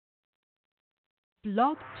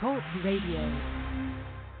Blog Talk Radio.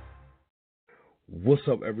 What's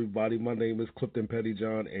up, everybody? My name is Clifton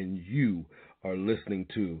Pettyjohn, and you are listening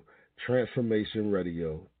to Trans4mation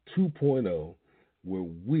Radio 2.0, where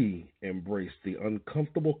we embrace the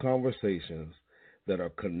uncomfortable conversations that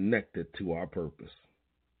are connected to our purpose.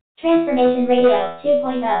 Trans4mation Radio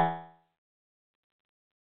 2.0.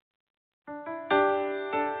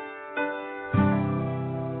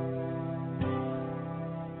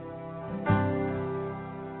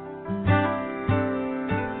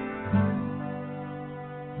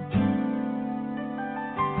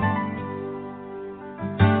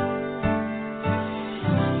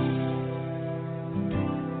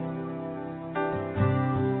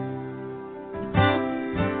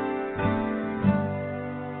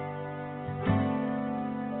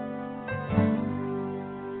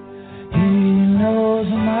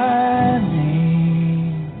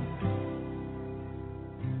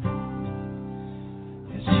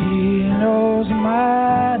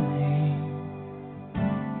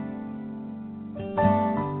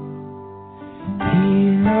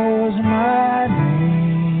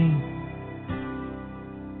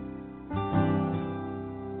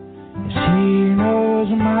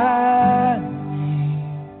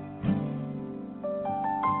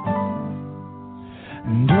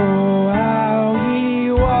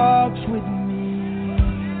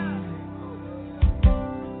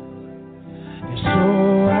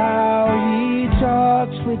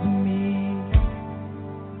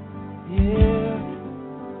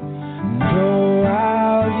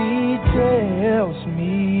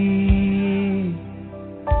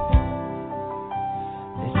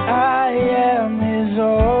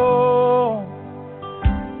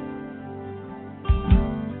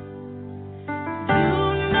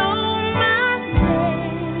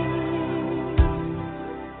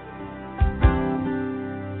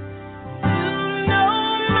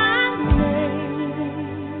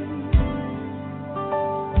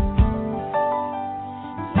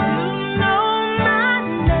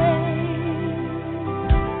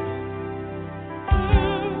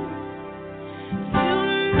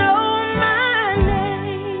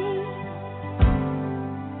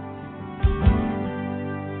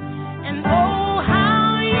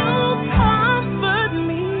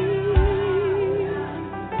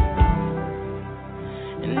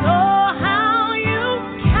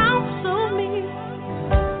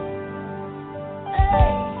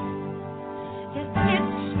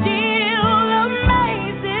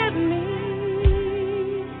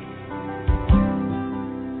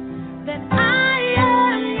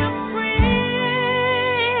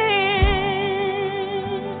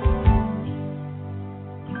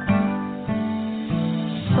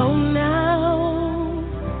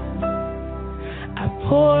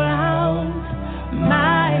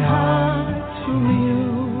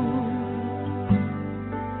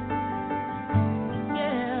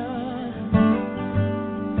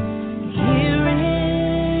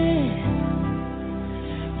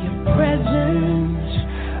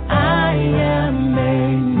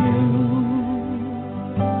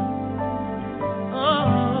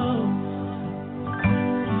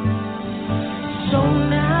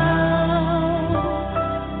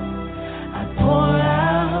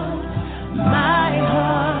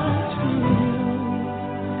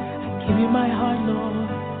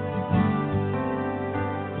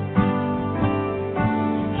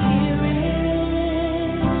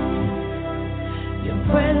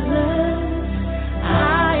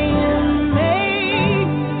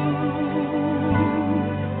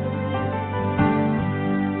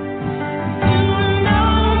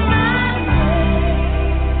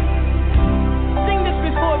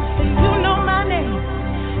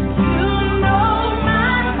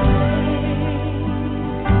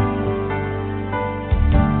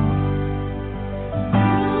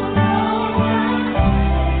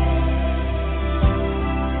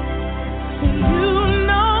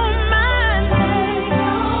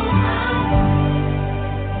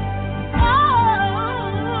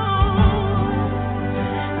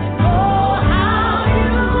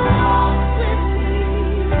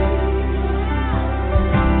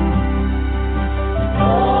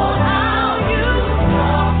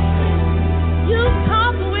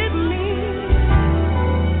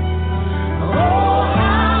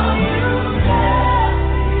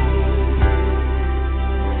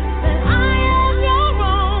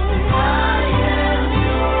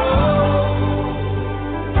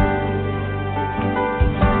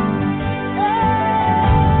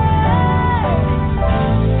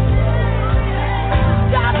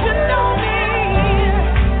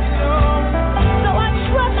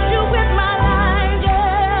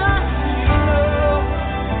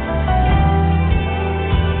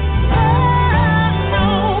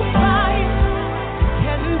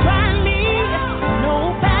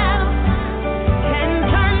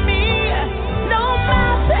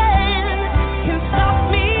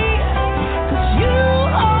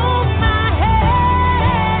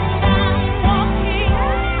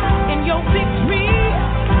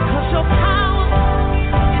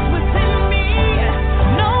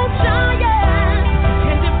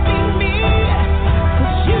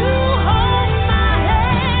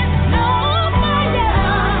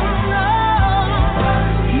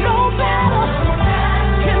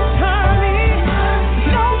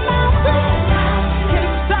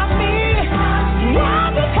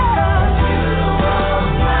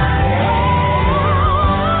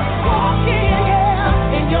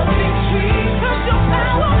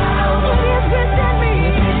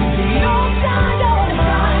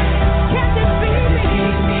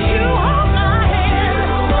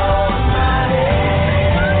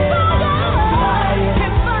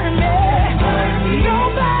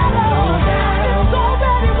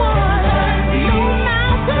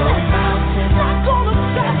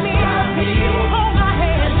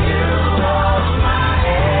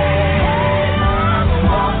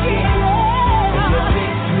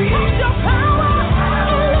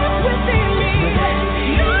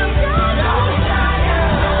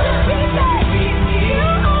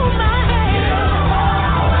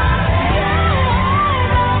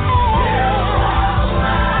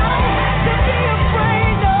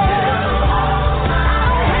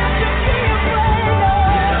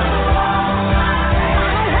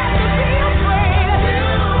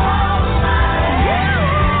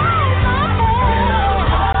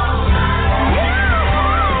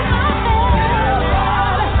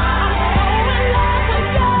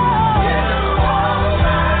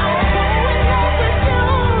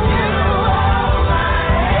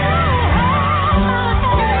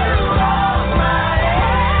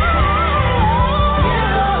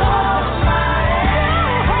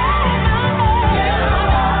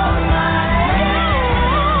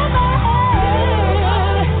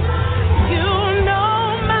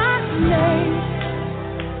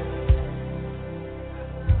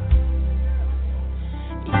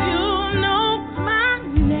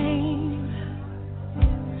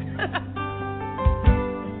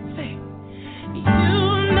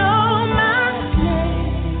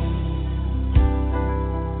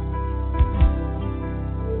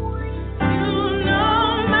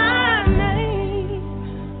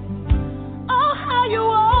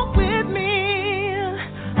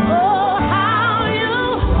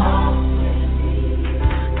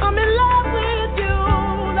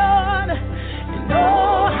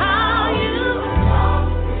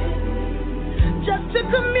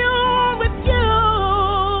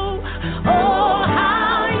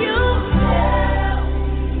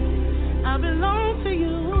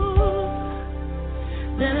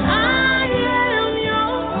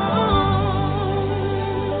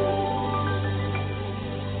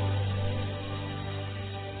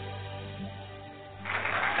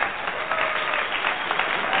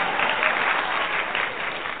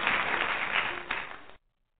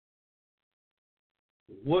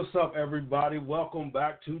 what's up, everybody? Welcome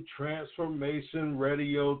back to Trans4mation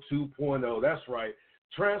Radio 2.0. That's right,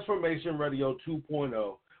 Trans4mation Radio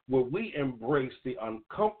 2.0, where we embrace the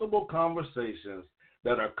uncomfortable conversations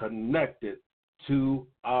that are connected to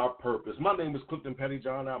our purpose. My name is Clifton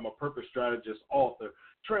Pettyjohn. I'm a purpose strategist, author,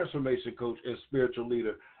 transformation coach, and spiritual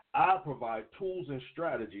leader. I provide tools and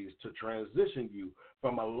strategies to transition you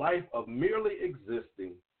from a life of merely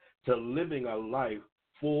existing to living a life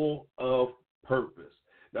full of purpose.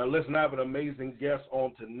 Now, listen, I have an amazing guest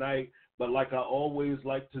on tonight, but like I always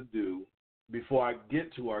like to do, before I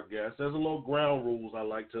get to our guest, there's a little ground rules I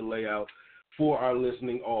like to lay out for our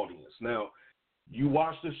listening audience. Now, you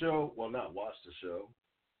watch the show, well, not watch the show,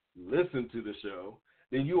 listen to the show,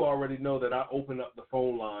 then you already know that I open up the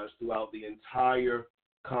phone lines throughout the entire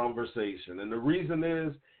conversation. And the reason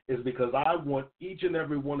is because I want each and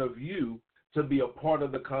every one of you to be a part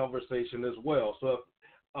of the conversation as well. So if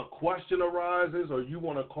a question arises or you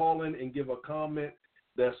want to call in and give a comment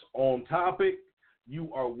that's on topic, you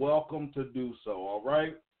are welcome to do so, all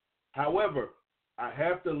right? However, I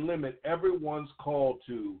have to limit everyone's call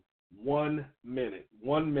to 1 minute.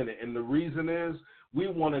 1 minute. And the reason is we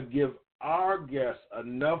want to give our guests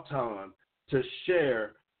enough time to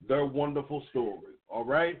share their wonderful story, all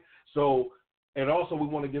right? So, and also we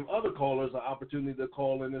want to give other callers an opportunity to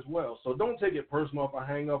call in as well. So don't take it personal if I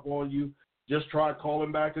hang up on you. Just try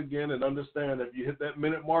calling back again and understand if you hit that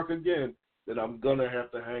minute mark again, then I'm going to have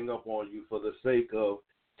to hang up on you for the sake of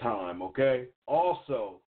time, okay?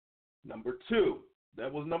 Also, number two,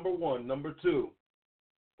 that was number one. Number two,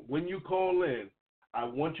 when you call in, I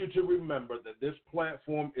want you to remember that this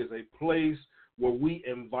platform is a place where we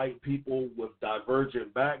invite people with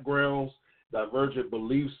divergent backgrounds, divergent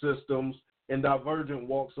belief systems, and divergent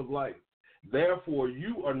walks of life. Therefore,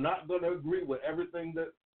 you are not going to agree with everything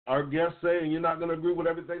that our guests say, and you're not going to agree with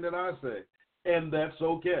everything that I say, and that's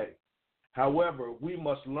okay. However, we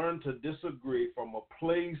must learn to disagree from a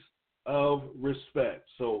place of respect.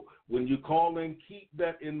 So when you call in, keep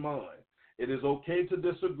that in mind. It is okay to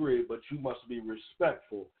disagree, but you must be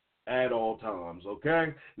respectful at all times,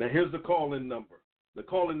 okay? Now, here's the call-in number. The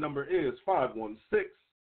call-in number is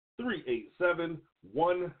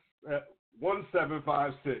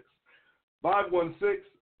 516-387-1756.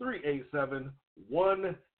 516-387-1756,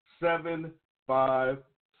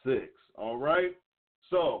 all right?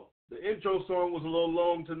 So the intro song was a little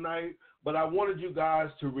long tonight, but I wanted you guys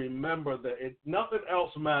to remember that nothing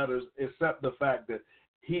else matters except the fact that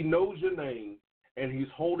he knows your name and he's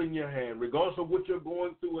holding your hand. Regardless of what you're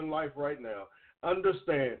going through in life right now,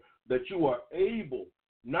 understand that you are able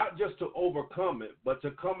not just to overcome it, but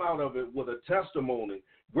to come out of it with a testimony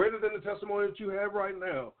greater than the testimony that you have right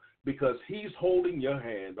now, because he's holding your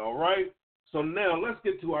hand, all right? So now let's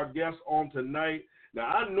get to our guest on tonight. Now,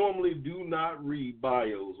 I normally do not read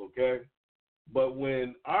bios, okay? But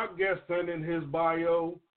when our guest sent in his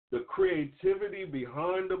bio, the creativity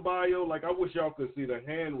behind the bio, like I wish y'all could see the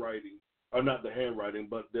handwriting, or not the handwriting,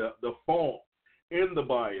 but the font in the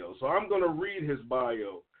bio. So I'm going to read his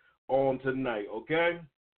bio on tonight, okay?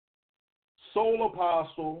 Soul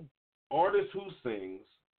apostle, artist who sings,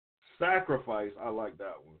 sacrifice, I like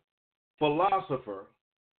that one, philosopher,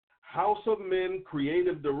 House of Men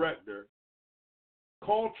creative director,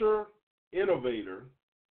 culture innovator,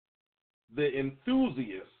 the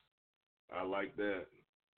enthusiast, I like that,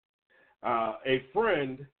 a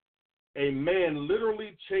friend, a man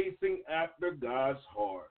literally chasing after God's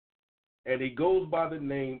heart, and he goes by the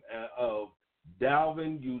name of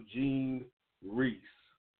Delvin Eugene Reese.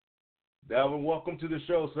 Delvin, welcome to the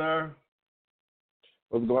show, sir.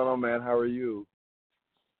 What's going on, man? How are you?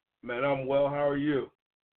 Man, I'm well. How are you?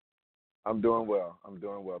 I'm doing well.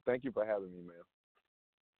 Thank you for having me, man.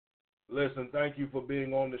 Listen, thank you for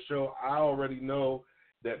being on the show. I already know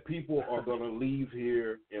that people are going to leave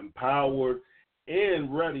here empowered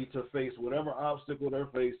and ready to face whatever obstacle they're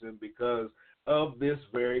facing because of this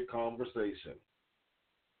very conversation.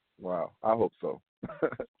 Wow, I hope so.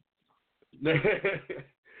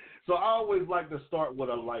 So I always like to start with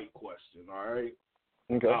a light question, all right?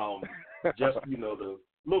 Okay. Just, the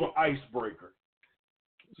little icebreaker.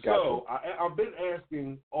 Gotcha. So I've been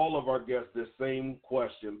asking all of our guests this same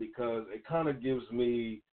question because it kind of gives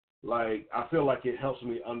me, I feel like it helps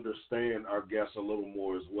me understand our guests a little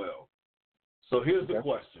more as well. So here's the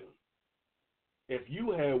question. If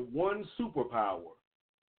you had one superpower,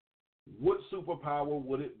 what superpower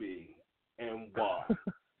would it be and why?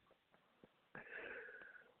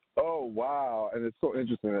 Oh, wow. And it's so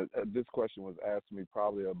interesting that this question was asked me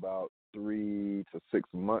probably about 3 to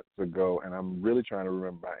 6 months ago, and I'm really trying to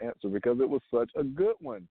remember my answer because it was such a good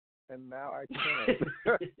one, and now I can't.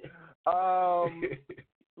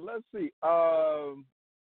 Let's see.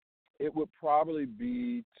 It would probably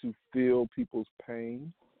be to feel people's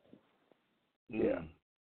pain. Yeah.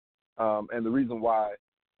 And the reason why,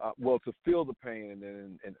 well, to feel the pain and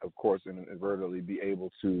then, and of course, inadvertently be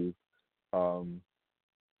able to,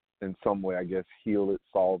 in some way, I guess, heal it,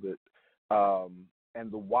 solve it. And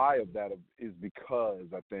the why of that is because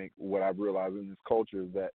I think what I've realized in this culture is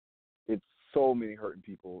that it's so many hurting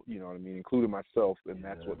people, you know what I mean, including myself, and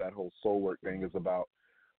that's what that whole soul work thing is about,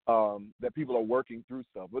 that people are working through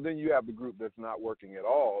stuff. But then you have the group that's not working at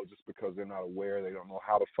all just because they're not aware, they don't know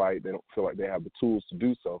how to fight, they don't feel like they have the tools to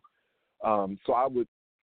do so. So I would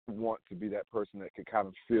want to be that person that can kind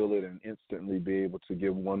of feel it and instantly be able to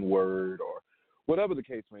give one word or whatever the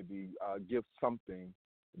case may be, give something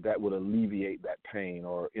that would alleviate that pain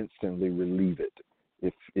or instantly relieve it,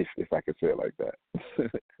 if I could say it like that.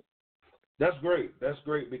 That's great. That's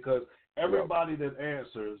great because everybody that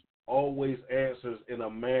answers always answers in a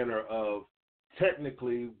manner of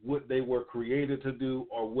technically what they were created to do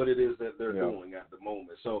or what it is that they're doing at the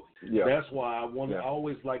moment. So that's why I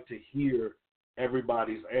always like to hear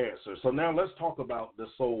everybody's answer. So now let's talk about the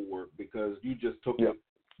soul work because you just took it.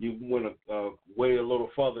 You went way a little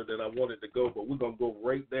further than I wanted to go, but we're gonna go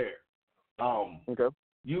right there. Okay.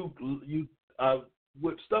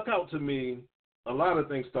 What stuck out to me, a lot of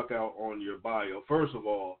things stuck out on your bio. First of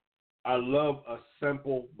all, I love a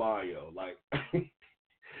simple bio. Like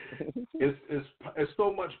it's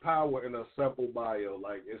so much power in a simple bio.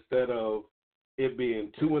 Like instead of it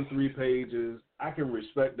being 2 and 3 pages, I can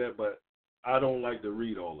respect that, but I don't like to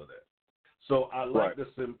read all of that. So I like the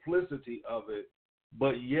simplicity of it.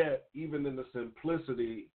 But yet, even in the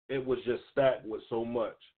simplicity, it was just stacked with so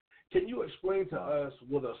much. Can you explain to us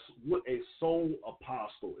what a soul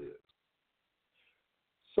apostle is?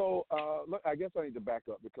 So, look, I guess I need to back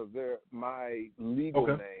up because my legal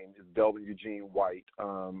name is Delvin Eugene White.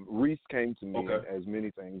 Reese came to me, as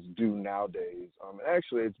many things do nowadays.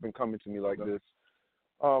 Actually, it's been coming to me like this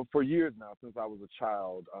for years now, since I was a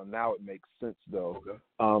child. Now it makes sense, though.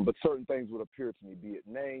 But certain things would appear to me, be it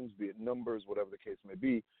names, be it numbers, whatever the case may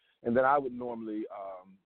be. And then I would normally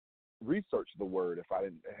research the word if I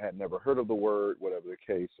had never heard of the word, whatever the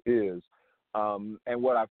case is. And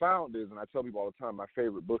what I found is, and I tell people all the time, my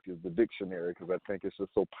favorite book is the dictionary because I think it's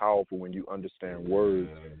just so powerful when you understand words.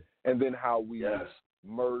 And then how we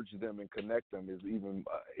merge them and connect them is even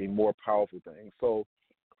a more powerful thing. So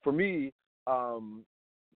for me,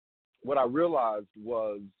 what I realized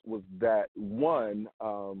was that, one,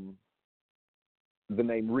 the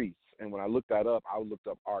name Reese. And when I looked that up, I looked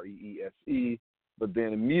up R-E-E-S-E, but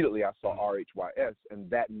then immediately I saw R-H-Y-S, and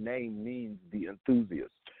that name means the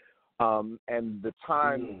enthusiast. And the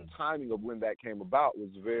timing of when that came about was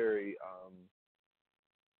very,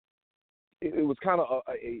 it was kind of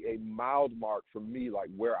a mild mark for me, like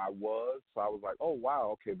where I was. So I was like, oh, wow,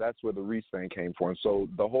 okay, that's where the Reese thing came from. So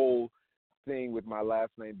the whole thing with my last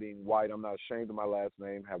name being White, I'm not ashamed of my last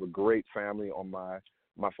name, have a great family on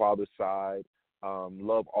my father's side,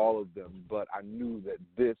 love all of them. But I knew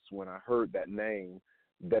that when I heard that name,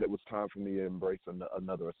 that it was time for me to embrace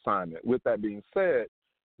another assignment. With that being said,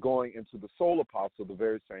 going into the soul apostle, the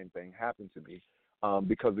very same thing happened to me.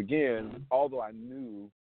 Because again, although I knew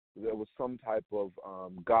there was some type of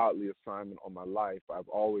godly assignment on my life, I've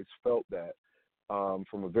always felt that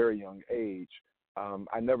from a very young age.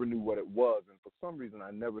 I never knew what it was, and for some reason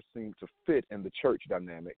I never seemed to fit in the church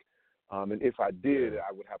dynamic. And if I did,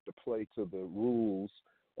 I would have to play to the rules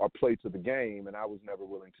or play to the game, and I was never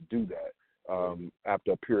willing to do that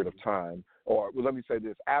after a period of time. Or let me say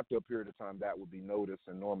this, after a period of time, that would be noticed,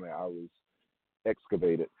 and normally I was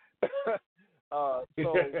excavated. So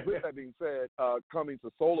with that being said, coming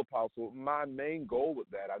to Soul Apostle, my main goal with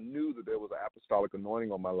that, I knew that there was an apostolic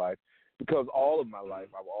anointing on my life because all of my life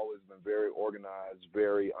I've always been very organized,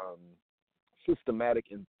 very systematic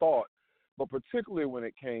in thought, but particularly when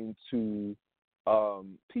it came to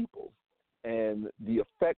people and the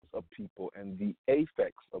effects of people and the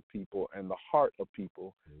affects of people and the heart of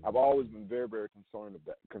people. I've always been very, very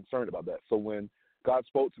concerned about that. So when God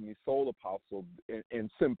spoke to me, Soul Apostle, in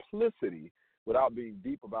simplicity, without being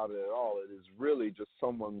deep about it at all, it is really just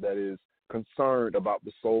someone that is concerned about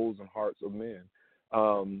the souls and hearts of men,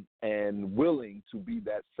 and willing to be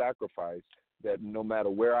that sacrifice that no matter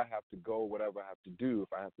where I have to go, whatever I have to do,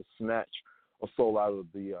 if I have to snatch a soul out of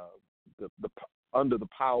under the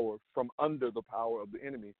power of the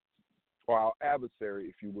enemy or our adversary,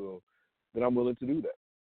 if you will, then I'm willing to do that.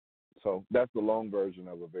 So that's the long version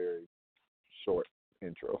of a very short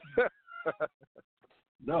intro.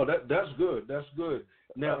 No, that's good. That's good.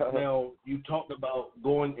 Now you talked about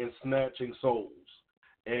going and snatching souls.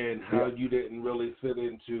 and how you didn't really fit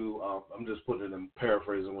into, I'm just putting it in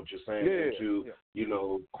paraphrasing what you're saying, into, you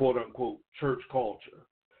know, quote unquote church culture.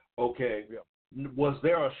 Okay. Yeah. Was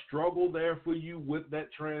there a struggle there for you with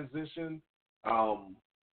that transition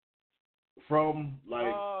from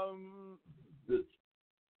like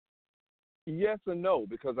Yes and no,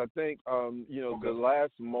 because I think, you know, the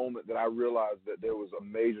last moment that I realized that there was a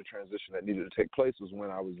major transition that needed to take place was when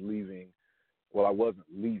I was leaving. Well, I wasn't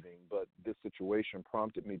leaving, but this situation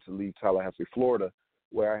prompted me to leave Tallahassee, Florida,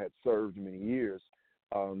 where I had served many years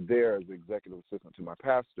there as the executive assistant to my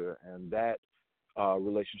pastor. And that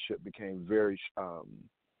relationship became very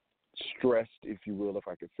stressed, if you will, if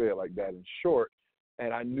I could say it like that in short.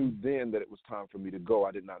 And I knew then that it was time for me to go.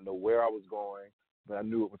 I did not know where I was going, but I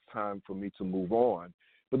knew it was time for me to move on.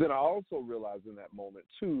 But then I also realized in that moment,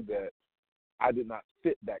 too, that I did not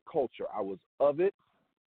fit that culture. I was of it.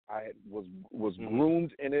 I was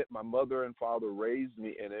groomed in it. My mother and father raised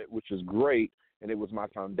me in it, which is great, and it was my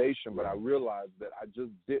foundation. But I realized that I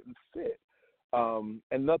just didn't fit. And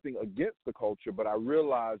nothing against the culture, but I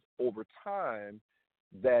realized over time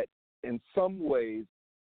that in some ways,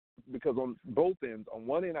 because on both ends, on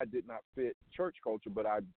one end I did not fit church culture, but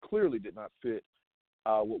I clearly did not fit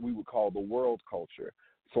what we would call the world culture.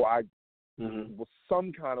 So I was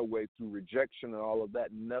some kind of way through rejection and all of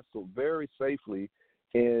that nestled very safely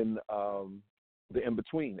in the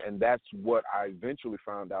in-between. And that's what I eventually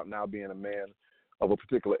found out now, being a man of a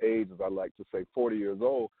particular age, as I like to say, 40 years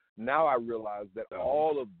old. Now I realize that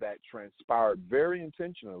all of that transpired very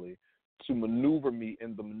intentionally to maneuver me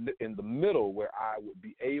in the middle, where I would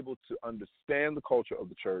be able to understand the culture of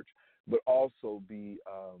the church, but also be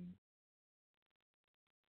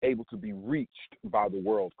able to be reached by the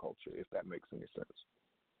world culture, if that makes any sense.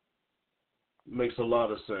 Makes a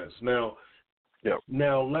lot of sense. Now,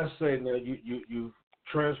 now let's say now you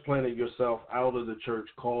transplanted yourself out of the church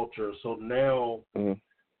culture. So now,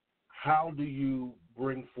 how do you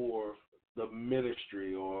bring forth the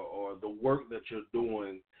ministry or the work that you're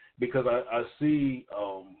doing? Because I see,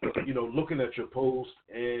 you know, looking at your post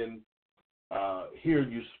and hear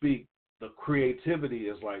you speak, the creativity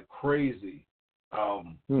is like crazy. How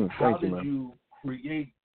did you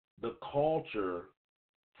create the culture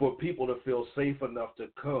for people to feel safe enough to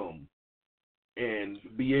come and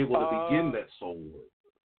be able to begin that soul work?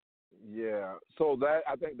 Yeah, so that,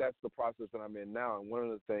 I think that's the process that I'm in now. And one of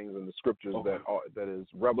the things in the scriptures that has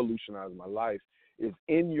revolutionized my life is,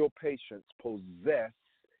 in your patience, possess,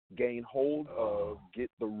 gain hold of, get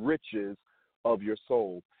the riches of your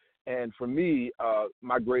soul. And for me,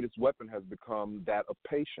 my greatest weapon has become that of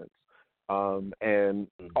patience. And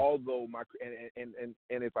although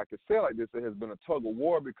and if I could say it like this, it has been a tug of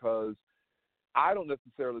war, because I don't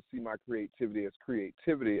necessarily see my creativity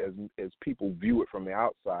as people view it from the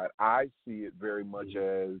outside. I see it very much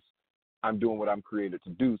as I'm doing what I'm created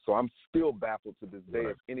to do. So I'm still baffled to this day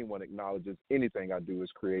if anyone acknowledges anything I do as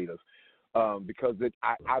creative, because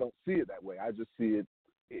I don't see it that way. I just see it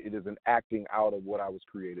is an acting out of what I was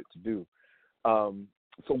created to do. So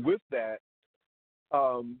with that,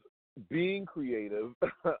 being creative,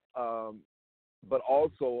 but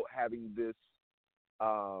also having this,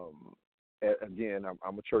 again,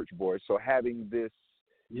 I'm a church boy, so having this,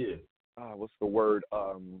 what's the word?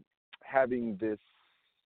 Having this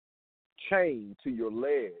chain to your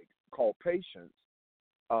leg called patience,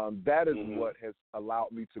 that is what has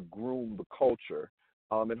allowed me to groom the culture,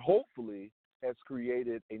 and hopefully has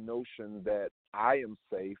created a notion that I am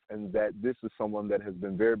safe and that this is someone that has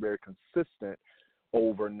been very, very consistent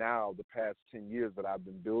over now the past 10 years that I've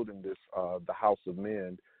been building this, the House of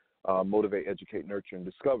Men, Motivate, Educate, Nurture, and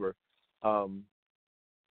Discover. Time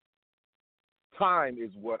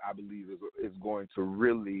is what I believe is going to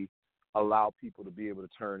really allow people to be able to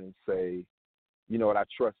turn and say, you know what, I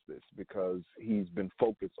trust this, because he's been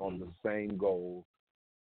focused on the same goal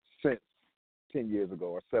since 10 years ago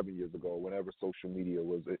or 7 years ago, whenever social media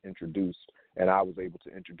was introduced, and I was able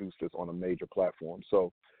to introduce this on a major platform.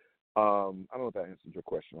 So I don't know if that answered your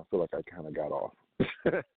question. I feel like I kind of got off.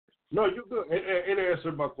 No, you're good. It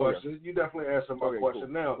answered my question. You definitely answered my question.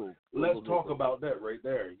 Cool. Now, let's talk about that right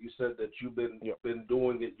there. You said that you've been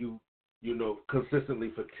doing it, you know,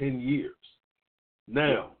 consistently for 10 years.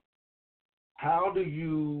 Now, how do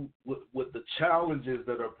you, with the challenges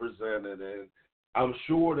that are presented, and I'm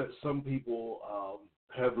sure that some people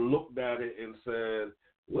have looked at it and said,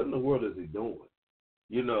 what in the world is he doing?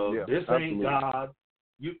 You know, this ain't God.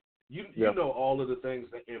 You know all of the things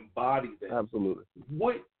that embody that. Absolutely.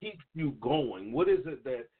 What keeps you going? What is it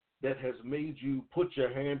that has made you put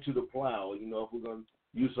your hand to the plow, you know, if we're going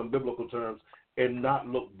to use some biblical terms, and not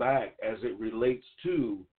look back as it relates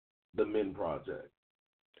to the Men Project?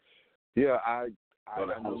 Yeah, I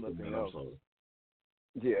know nothing else.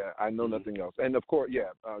 Yeah, I know nothing else. And, of course,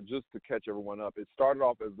 just to catch everyone up, it started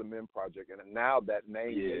off as the Men Project, and now that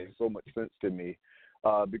name makes so much sense to me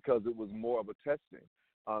because it was more of a testing.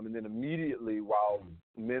 And then immediately while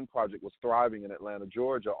Men Project was thriving in Atlanta,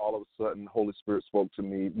 Georgia, all of a sudden Holy Spirit spoke to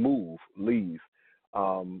me, move, leave.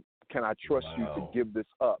 Can I trust you to give this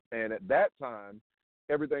up? And at that time,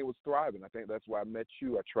 everything was thriving. I think that's where I met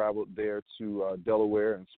you. I traveled there to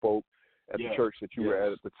Delaware and spoke at the church that you were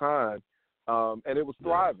at the time. And it was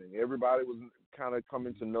thriving. Everybody was kind of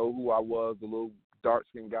coming to know who I was, the little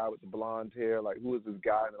dark-skinned guy with the blonde hair, like, who is this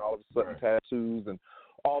guy? And then all of a sudden tattoos and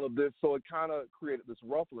all of this. So it kind of created this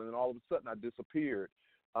ruffling, and all of a sudden I disappeared.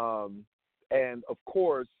 And, of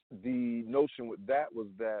course, the notion with that was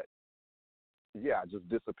that, I just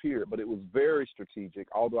disappeared. But it was very strategic,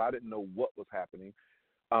 although I didn't know what was happening.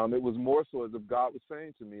 It was more so as if God was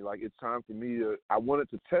saying to me, like, it's time for me I wanted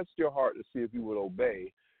to test your heart to see if you would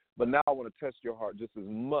obey. But now I want to test your heart just as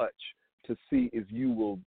much to see if you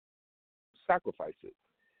will sacrifice it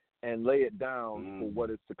and lay it down for what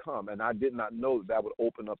is to come. And I did not know that would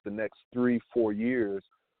open up the next 3-4 years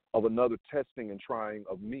of another testing and trying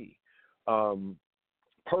of me,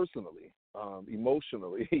 personally,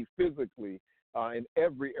 emotionally, physically, in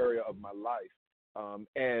every area of my life.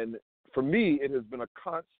 And for me, it has been a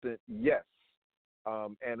constant yes.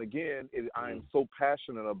 And again, I am so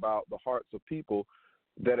passionate about the hearts of people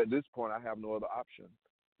that at this point I have no other option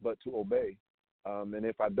but to obey. And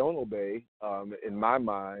if I don't obey, in my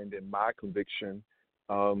mind, in my conviction,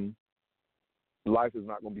 life is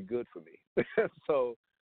not going to be good for me. So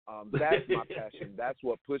that's my passion. That's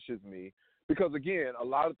what pushes me. Because, again, a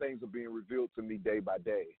lot of things are being revealed to me day by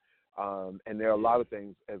day. And there are a lot of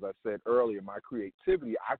things, as I said earlier, my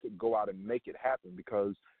creativity, I could go out and make it happen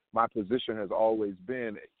because my position has always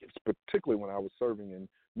been, particularly when I was serving in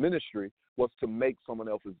ministry, was to make someone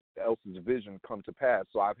else's vision come to pass.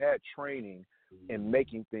 So I've had training in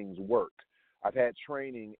making things work. I've had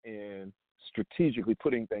training in strategically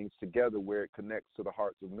putting things together where it connects to the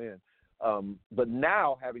hearts of men. But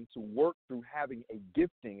now having to work through having a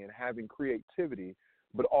gifting and having creativity,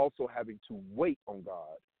 but also having to wait on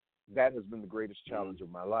God, that has been the greatest challenge of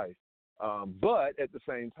my life. But at the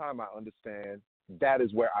same time, I understand that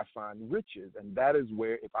is where I find riches. And that is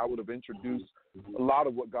where, if I would have introduced a lot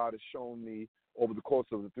of what God has shown me over the course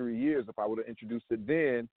of the 3 years, if I would have introduced it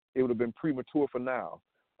then, it would have been premature for now.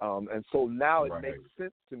 And so now it makes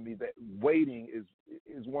sense to me that waiting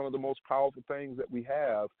is one of the most powerful things that we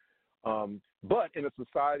have. But in a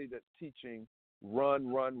society that's teaching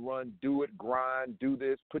run, do it, grind, do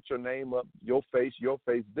this, put your name up, your face,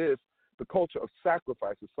 this, the culture of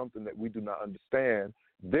sacrifice is something that we do not understand.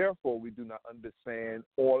 Therefore, we do not understand,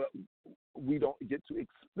 or we don't get to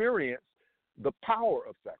experience the power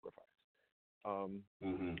of sacrifice,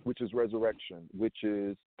 which is resurrection, which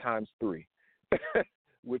is times 3,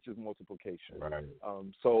 which is multiplication. Right.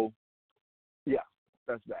 So,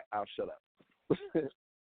 that's that. I'll shut up.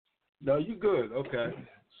 No, you good. Okay.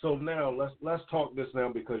 So now let's talk this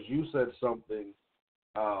now, because you said something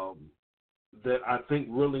that I think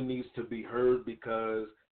really needs to be heard, because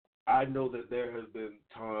I know that there has been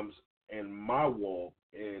times in my walk,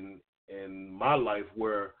 in my life,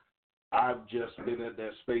 where I've just been at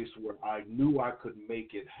that space where I knew I could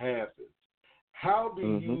make it happen. How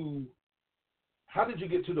did you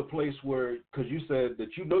get to the place where, because you said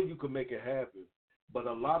that you know you could make it happen, but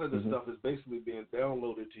a lot of the stuff is basically being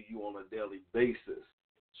downloaded to you on a daily basis.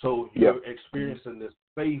 So you're experiencing this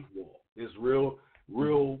faith walk, this real,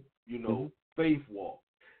 faith walk.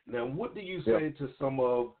 Now, what do you say to some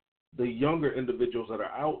of the younger individuals that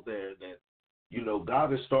are out there that,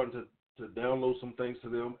 God is starting to download some things to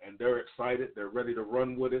them, and they're excited, they're ready to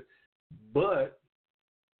run with it, but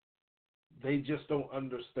they just don't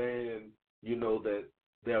understand, that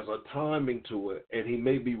there's a timing to it, and he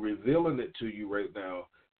may be revealing it to you right now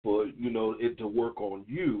for, it to work on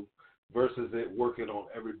you versus it working on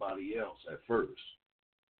everybody else at first.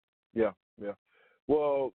 Yeah.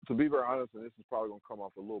 Well, to be very honest, and this is probably going to come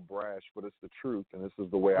off a little brash, but it's the truth, and this is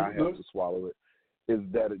the way I have to swallow it, is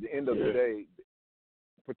that at the end of the day,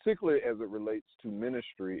 particularly as it relates to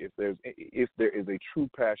ministry, if there is a true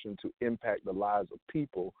passion to impact the lives of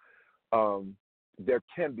people, there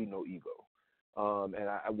can be no ego.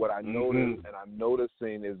 What I noticed, and I'm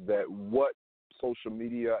noticing, is that what social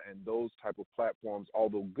media and those type of platforms,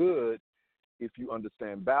 although good, if you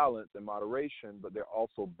understand balance and moderation, but they're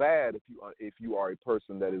also bad if you are a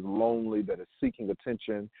person that is lonely, that is seeking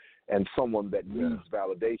attention, and someone that needs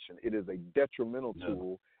validation. It is a detrimental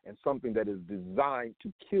tool and something that is designed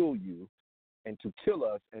to kill you and to kill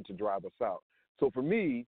us and to drive us out. So for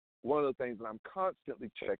me, one of the things that I'm constantly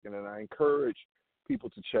checking, and I encourage people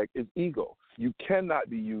to check, is ego. You cannot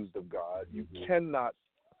be used of God. You cannot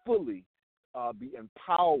fully be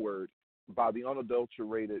empowered by the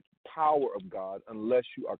unadulterated power of God unless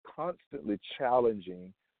you are constantly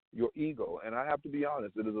challenging your ego. And I have to be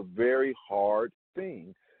honest, it is a very hard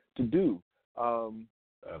thing to do.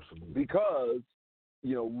 Absolutely. Because,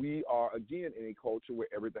 you know, we are, again, in a culture where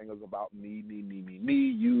everything is about me,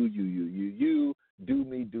 you, do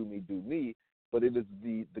me. But it is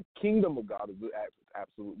the kingdom of God is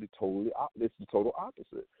absolutely it's the total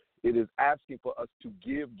opposite. It is asking for us to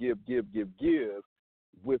give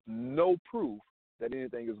with no proof that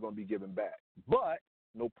anything is going to be given back. But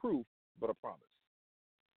no proof, but a promise.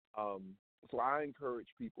 So I encourage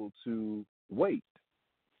people to wait,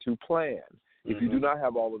 to plan. If you do not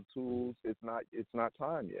have all the tools, it's not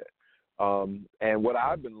time yet. And what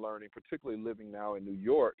I've been learning, particularly living now in New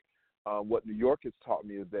York, what New York has taught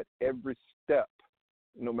me is that every step,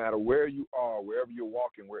 no matter where you are, wherever you're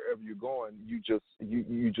walking, wherever you're going, you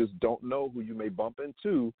just don't know who you may bump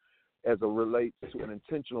into as it relates to an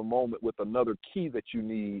intentional moment with another key that you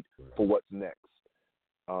need for what's next.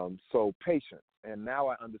 So patience. And now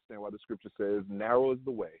I understand why the scripture says, narrow is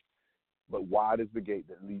the way, but wide is the gate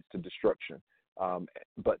that leads to destruction.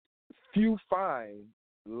 But few find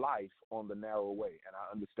life on the narrow way, and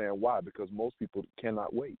I understand why, because most people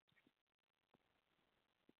cannot wait.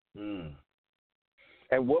 And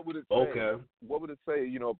what would it say? Okay. What would it say?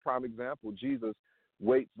 You know, prime example, Jesus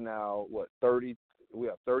waits now, 30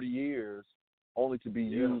 years only to be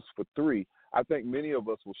used for 3. I think many of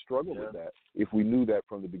us will struggle with that if we knew that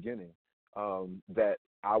from the beginning, that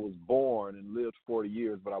I was born and lived 40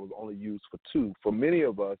 years, but I was only used for 2. For many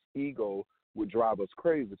of us, ego would drive us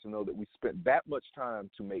crazy to know that we spent that much time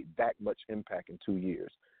to make that much impact in 2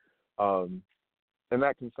 years. And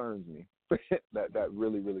that concerns me. that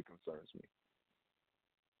really, really concerns me.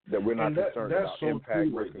 That we're not concerned about so impact,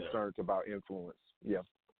 true, we're right concerned about influence. Yeah.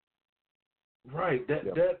 Right.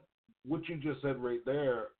 That what you just said right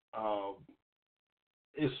there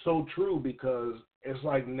is so true, because it's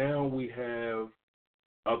like now we have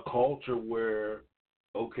a culture where,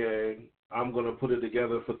 okay, I'm going to put it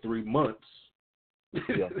together for 3 months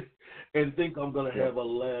and think I'm going to have a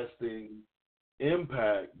lasting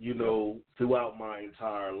impact, you know, throughout my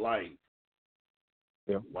entire life.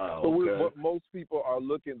 Yeah. Wow. So okay. what most people are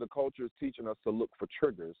looking, the culture is teaching us to look for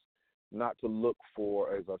triggers, not to look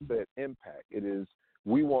for, as I said, impact. It is,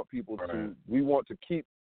 we want people we want to keep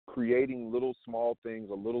creating little small things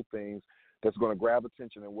or little things that's going to grab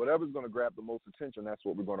attention, and whatever's going to grab the most attention, that's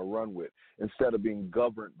what we're going to run with, instead of being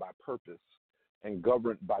governed by purpose and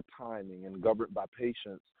governed by timing and governed by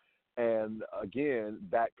patience. And again,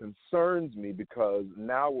 that concerns me, because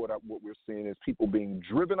now what we're seeing is people being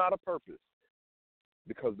driven out of purpose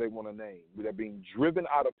because they want a name. They're being driven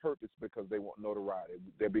out of purpose because they want notoriety.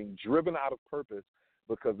 They're being driven out of purpose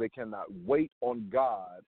because they cannot wait on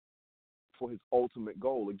God for his ultimate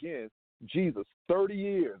goal. Again, Jesus, 30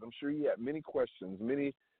 years. I'm sure he had many questions.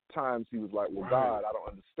 Many times he was like, well, God, I don't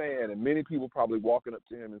understand. And many people probably walking up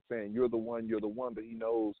to him and saying, you're the one, but he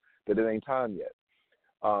knows that it ain't time yet.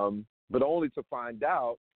 But only to find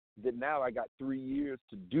out that now I got 3 years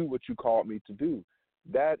to do what you called me to do.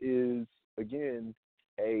 That is, again,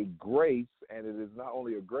 a grace, and it is not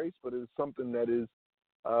only a grace, but it is something that is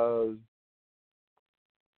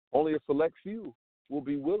only a select few will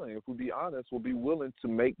be willing, if we be honest, will be willing to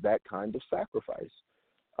make that kind of sacrifice.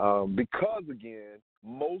 Because, again,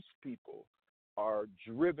 most people are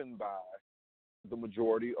driven by the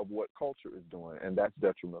majority of what culture is doing, and that's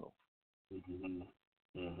detrimental.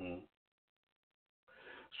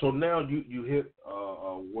 So now you hit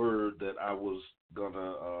a word that I was going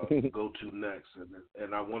to go to next,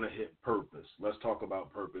 and I want to hit purpose. Let's talk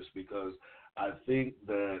about purpose, because I think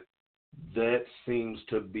that seems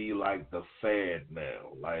to be like the fad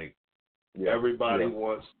now. Like everybody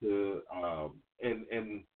wants to,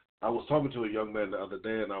 and I was talking to a young man the other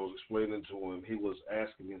day, and I was explaining to him, he was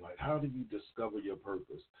asking me, like, how do you discover your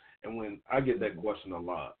purpose? And when I get that question a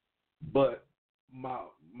lot, but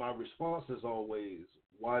my response is always,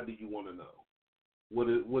 why do you want to know? What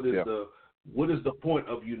is the point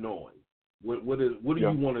of you knowing? What do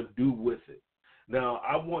you want to do with it? Now,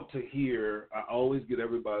 I want to hear, I always get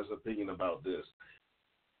everybody's opinion about this.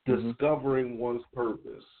 Discovering one's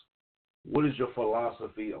purpose. What is your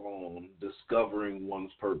philosophy on discovering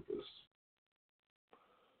one's purpose?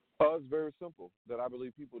 It's very simple. That I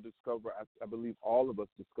believe people discover, I believe all of us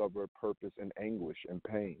discover purpose in anguish and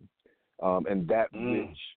pain. And that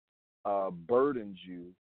which burdens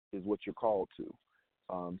you is what you're called to.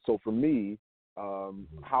 So for me,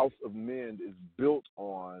 House of Mend is built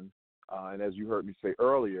on, and as you heard me say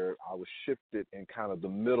earlier, I was shifted in kind of the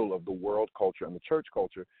middle of the world culture and the church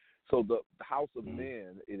culture. So the House of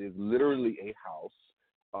Men, it is literally a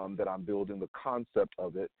house that I'm building, the concept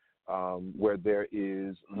of it, where there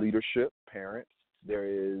is leadership, parents, there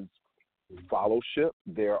is fellowship,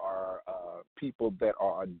 there are people that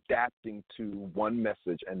are adapting to one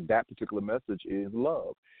message, and that particular message is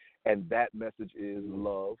love. And that message is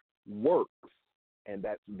love works. And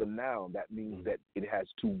that's the noun. That means that it has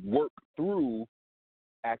to work through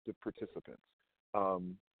active participants.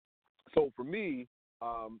 So for me,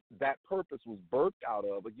 that purpose was birthed out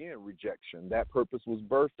of, again, rejection. That purpose was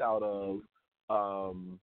birthed out of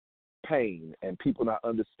pain and people not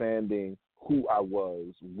understanding who I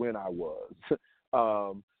was when I was.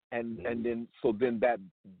 And then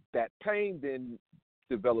that pain then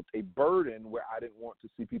developed a burden where I didn't want to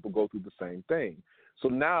see people go through the same thing. So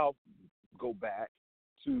now go back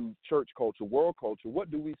to church culture, world culture.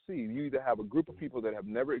 What do we see? You either have a group of people that have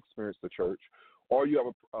never experienced the church, or you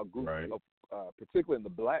have a group of, particularly in the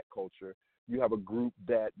black culture, you have a group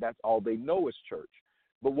that's all they know is church.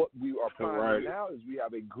 But what we are finding now is we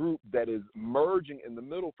have a group that is merging in the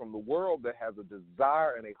middle from the world that has a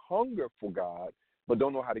desire and a hunger for God, but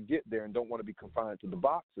don't know how to get there and don't want to be confined to the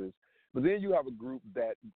boxes. But then you have a group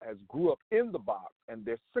that has grew up in the box and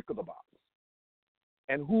they're sick of the box.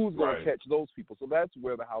 And who's going to catch those people? So that's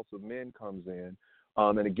where the House of Men comes in.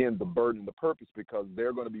 And again, the burden, the purpose, because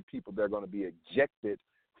they're going to be people that are going to be ejected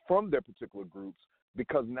from their particular groups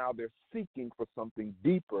because now they're seeking for something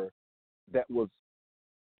deeper that was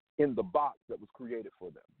in the box that was created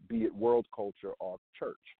for them, be it world culture or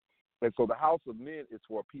church. And so the House of Men is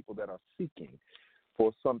for people that are seeking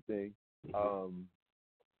for something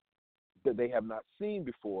that they have not seen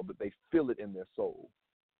before, but they feel it in their soul.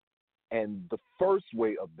 And the first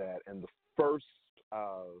way of that, and the first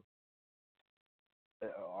or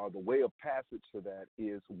the way of passage to that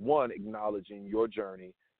is, one, acknowledging your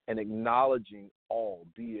journey and acknowledging all,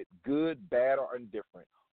 be it good, bad, or indifferent,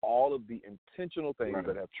 all of the intentional things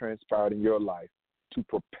that have transpired in your life to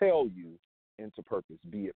propel you into purpose,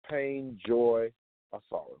 be it pain, joy, or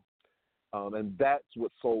sorrow. And that's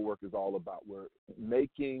what soul work is all about. We're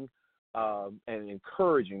making and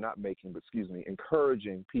encouraging,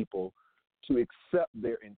 encouraging people to accept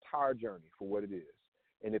their entire journey for what it is.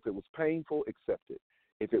 And if it was painful, accept it.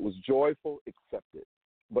 If it was joyful, accept it.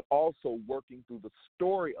 But also working through the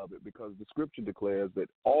story of it, because the scripture declares that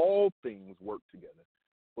all things work together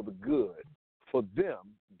for the good, for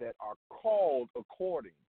them that are called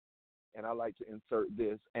according, and I like to insert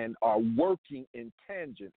this, and are working in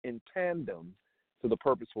tandem to the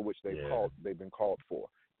purpose for which they've been called for.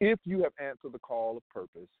 If you have answered the call of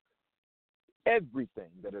purpose, everything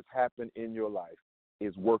that has happened in your life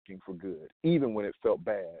is working for good, even when it felt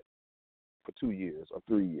bad for 2 years or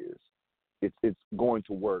 3 years. It's going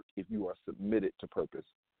to work if you are submitted to purpose.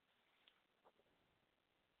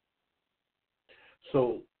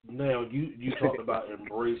 So now you talked about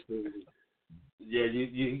embracing. Yeah,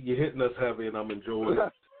 you're hitting us heavy, and I'm enjoying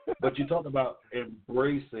it. But you talked about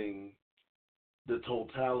embracing the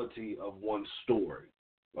totality of one story.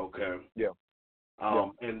 Okay. Yeah.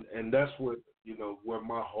 And that's what, where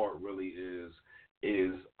my heart really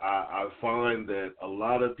is I find that a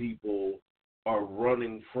lot of people are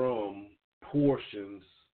running from portions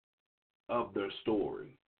of their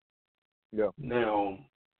story. Yeah. Now,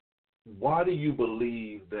 why do you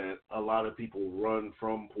believe that a lot of people run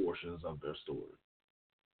from portions of their story?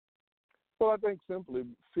 Well, I think simply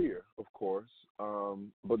fear, of course.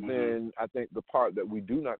 But then I think the part that we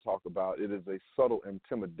do not talk about, it is a subtle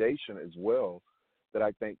intimidation as well that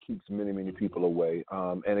I think keeps many, many people away.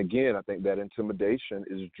 And again, I think that intimidation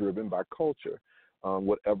is driven by culture,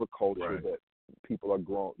 whatever culture that people are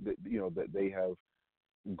grown, that they have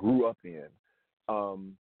grew up in.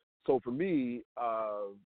 So for me,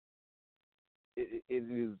 it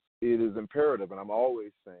is imperative, and I'm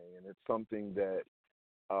always saying, and it's something that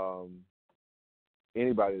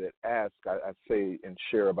anybody that asks, I say and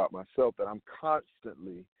share about myself, that I'm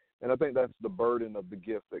constantly, and I think that's the burden of the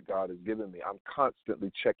gift that God has given me. I'm constantly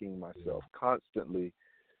checking myself, constantly,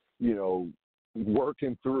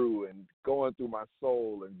 working through and going through my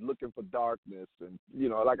soul and looking for darkness, and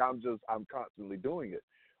I'm constantly doing it.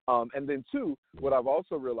 And then two, what I've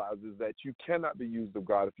also realized is that you cannot be used of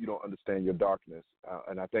God if you don't understand your darkness.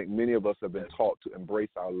 And I think many of us have been taught to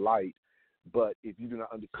embrace our light, but if you do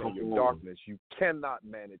not understand your darkness, you cannot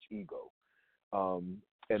manage ego.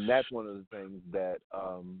 And that's one of the things that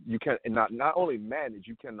you can not only manage,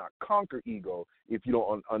 you cannot conquer ego if you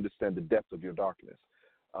don't understand the depth of your darkness.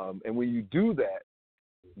 And when you do that,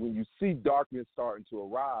 When you see darkness starting to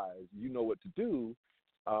arise, you know what to do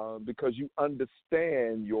because you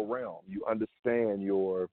understand your realm. You understand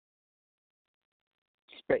your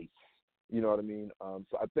space. You know what I mean?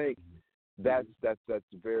 So I think that's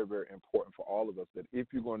very, very important for all of us, that if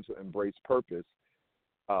you're going to embrace purpose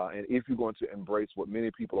and if you're going to embrace what many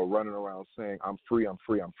people are running around saying, I'm free, I'm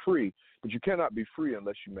free, I'm free, but you cannot be free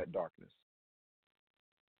unless you met darkness.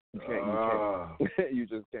 You can't. You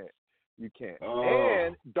just can't. You can't.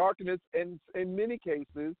 And darkness, in many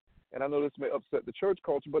cases, and I know this may upset the church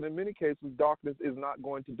culture, but in many cases, darkness is not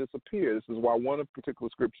going to disappear. This is why one of particular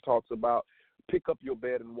scripture talks about pick up your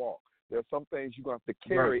bed and walk. There are some things you're going to have to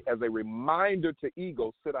carry as a reminder to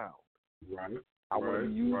ego, sit down. Right. I want to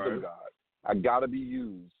be used of God. I got to be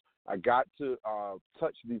used. I got to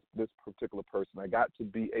touch this particular person. I got to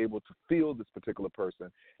be able to feel this particular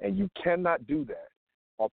person. And you cannot do that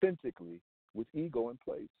authentically with ego in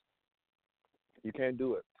place. You can't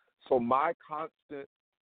do it. So my constant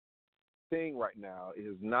thing right now, it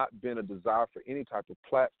has not been a desire for any type of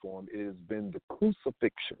platform. It has been the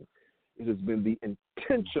crucifixion. It has been the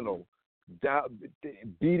intentional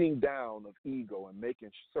beating down of ego and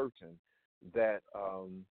making certain that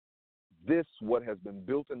this, what has been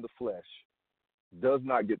built in the flesh, does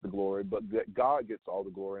not get the glory, but that God gets all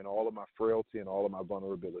the glory and all of my frailty and all of my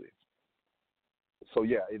vulnerability. So,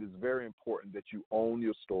 yeah, it is very important that you own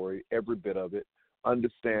your story, every bit of it,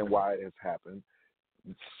 understand why it has happened,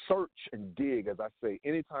 search and dig. As I say,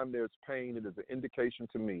 anytime there's pain, it is an indication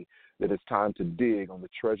to me that it's time to dig on the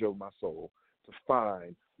treasure of my soul to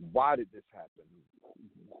find, why did this happen?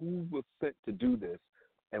 Who was sent to do this?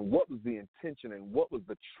 And what was the intention and what was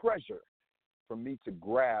the treasure for me to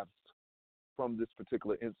grasp from this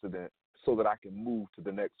particular incident so that I can move to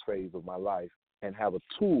the next phase of my life and have a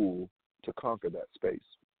tool to conquer that space.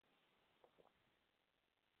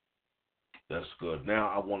 That's good. Now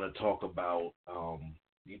I want to talk about,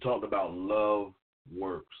 you talked about love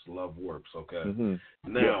works, okay? Mm-hmm.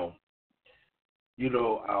 Now, you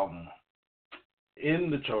know,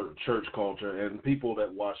 in the church culture, and people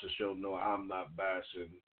that watch the show know I'm not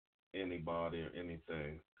bashing anybody or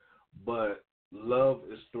anything, but love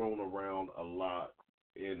is thrown around a lot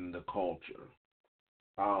in the culture.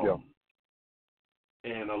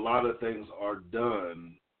 And a lot of things are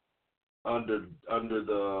done under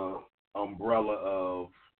the umbrella of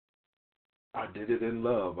I did it in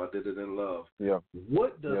love. Yeah.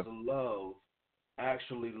 What does love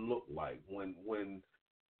actually look like when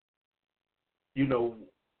you know,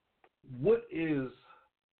 what is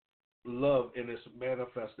love in its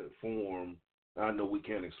manifested form? I know we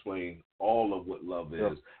can't explain all of what love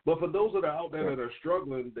is, but for those that are out there that are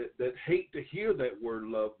struggling, that hate to hear that word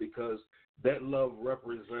love, because that love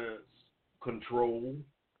represents control,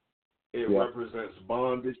 it represents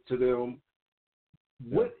bondage to them.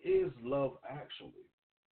 What is love actually?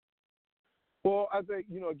 Well, I think,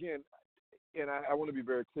 you know, again, and I want to be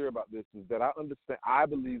very clear about this, is that I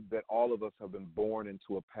believe that all of us have been born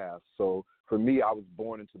into a path. So for me, I was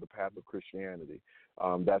born into the path of Christianity.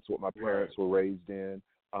 That's what my parents were raised in,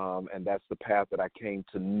 and that's the path that I came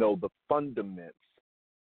to know the fundaments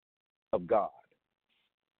of God.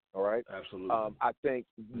 All right? Absolutely. I think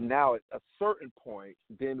now at a certain point,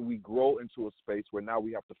 then we grow into a space where now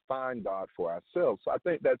we have to find God for ourselves. So I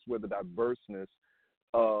think that's where the diverseness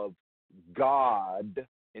of God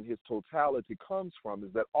in his totality comes from, is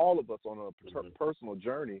that all of us on a personal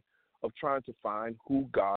journey of trying to find who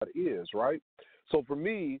God is, right? So for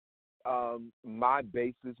me, my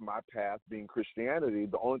basis, my path being Christianity,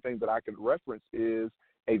 the only thing that I can reference is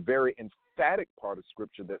a very emphatic part of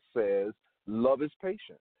Scripture that says love is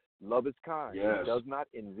patient. Love is kind. Yes. It does not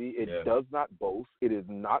envy. It does not boast. It is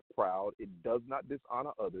not proud. It does not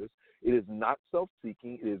dishonor others. It is not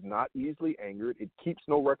self-seeking. It is not easily angered. It keeps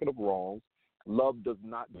no record of wrongs. Love does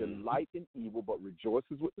not delight in evil, but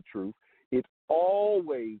rejoices with the truth. It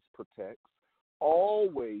always protects,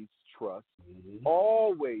 always trusts,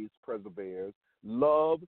 always perseveres.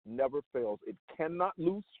 Love never fails. It cannot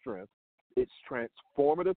lose strength. Its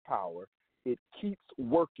transformative power. It keeps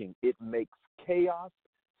working. It makes chaos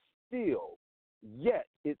still, yet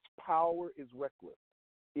its power is reckless.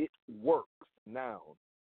 It works now.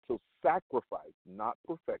 So sacrifice, not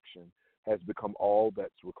perfection, has become all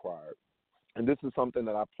that's required. And this is something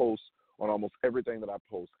that I post on almost everything that I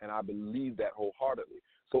post, and I believe that wholeheartedly.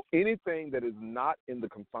 So anything that is not in the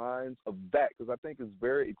confines of that, because I think it's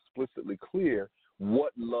very explicitly clear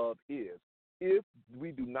what love is. If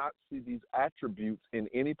we do not see these attributes in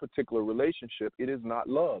any particular relationship, it is not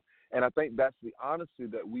love. And I think that's the honesty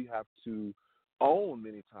that we have to own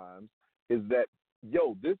many times, is that,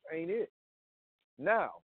 this ain't it.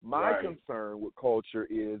 Now, My concern with culture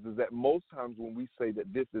is that most times when we say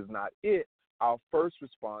that this is not it, our first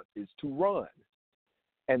response is to run.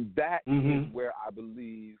 And that is where I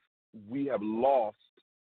believe we have lost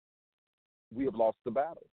the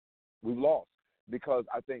battle. We've lost. Because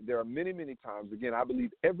I think there are many, many times, again, I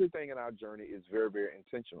believe everything in our journey is very, very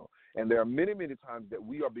intentional. And there are many, many times that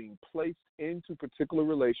we are being placed into particular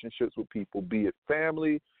relationships with people, be it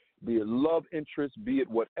family, be it love interest, be it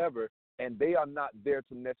whatever, and they are not there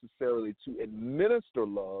to necessarily to administer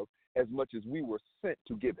love as much as we were sent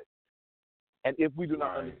to give it. And if we do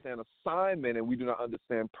not understand assignment and we do not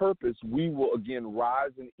understand purpose, we will, again,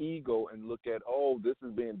 rise in ego and look at, oh, this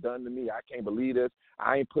is being done to me. I can't believe this.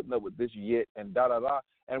 I ain't putting up with this yet, and da-da-da.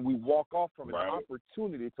 And we walk off from an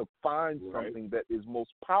opportunity to find something that is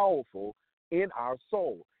most powerful in our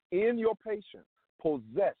soul. In your patience,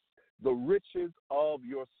 possess the riches of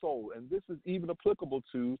your soul. And this is even applicable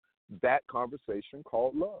to that conversation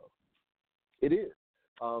called love. It is.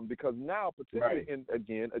 Because now, particularly in,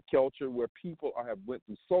 again, a culture where people have went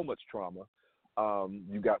through so much trauma,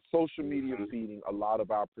 you got social media feeding a lot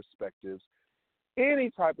of our perspectives.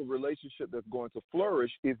 Any type of relationship that's going to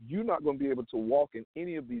flourish, if you're not going to be able to walk in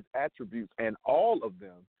any of these attributes and all of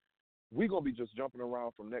them, we're going to be just jumping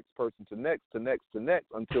around from next person to next to next to next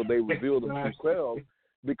until they reveal themselves,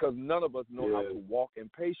 because none of us know how to walk in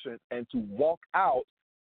patience and to walk out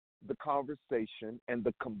the conversation and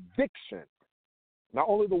the conviction. Not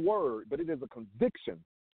only the word, but it is a conviction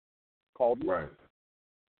called love.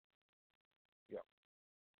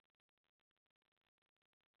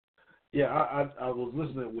 Yeah, I was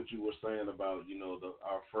listening to what you were saying about,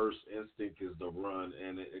 our first instinct is to run,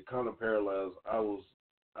 and it kind of parallels. I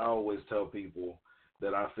always tell people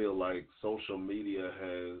that I feel like social media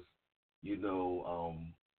has,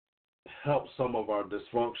 helped some of our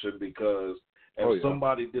dysfunction, because if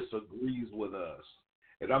somebody disagrees with us,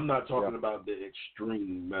 and I'm not talking about the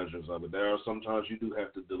extreme measures of it. There are sometimes you do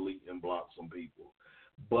have to delete and block some people.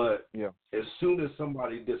 But as soon as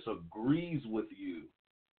somebody disagrees with you,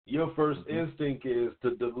 your first instinct is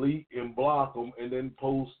to delete and block them and then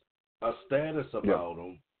post a status about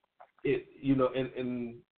them.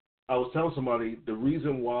 And I was telling somebody the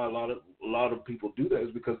reason why a lot of people do that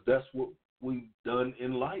is because that's what we've done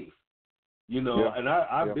in life. And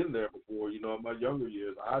I've been there before, in my younger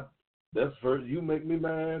years. That's first, you make me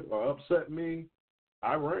mad or upset me,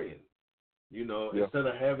 I ran. Instead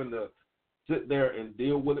of having to sit there and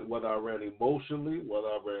deal with it, whether I ran emotionally, whether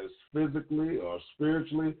I ran physically or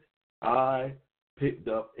spiritually, I picked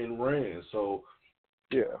up and ran. So,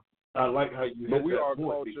 I like how you hit that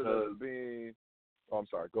point, because I'm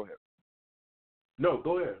sorry, go ahead. No,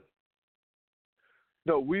 go ahead.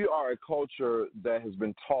 No, we are a culture that has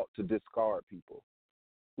been taught to discard people.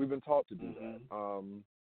 We've been taught to do that.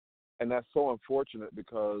 And that's so unfortunate,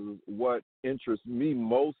 because what interests me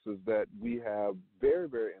most is that we have very,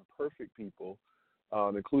 very imperfect people,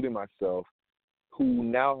 including myself, who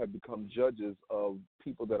now have become judges of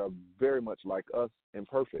people that are very much like us,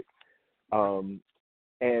 imperfect.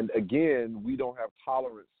 And again, we don't have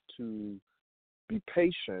tolerance to be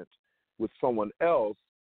patient with someone else,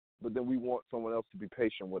 but then we want someone else to be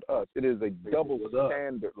patient with us. It is a double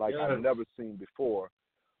standard like I've never seen before.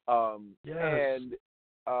 And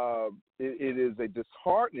it is a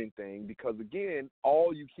disheartening thing, because again,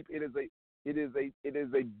 all you keep it is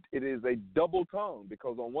a double tongue,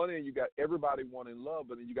 because on one end you got everybody wanting love,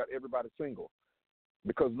 but then you got everybody single,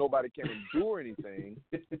 because nobody can endure anything.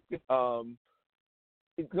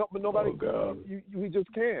 But nobody, we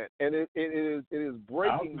just can't, and it is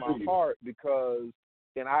breaking my heart, because,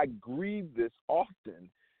 and I grieve this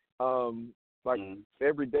often.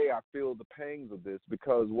 Every day I feel the pangs of this,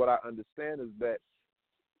 because what I understand is that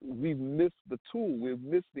we've missed the tool, we've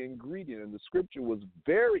missed the ingredient, and the scripture was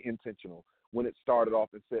very intentional when it started off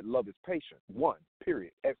and said, love is patient, one,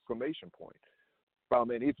 period, exclamation point.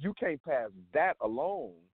 And if you can't pass that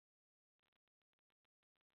alone,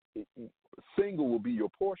 single will be your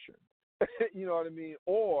portion. You know what I mean?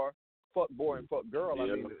 Or fuck boy and fuck girl. I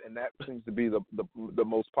mean, and that seems to be the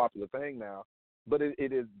most popular thing now. But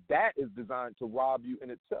it is designed to rob you in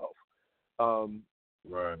itself.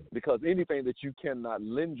 Because anything that you cannot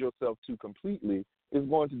lend yourself to completely is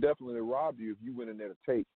going to definitely rob you if you went in there to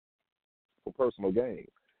take for personal gain.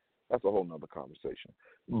 That's a whole nother conversation.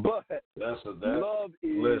 But love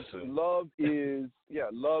is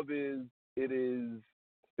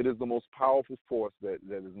the most powerful force that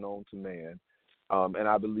is known to man. And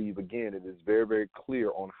I believe, again, it is very, very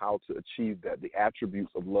clear on how to achieve that. The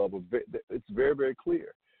attributes of love, it's very, very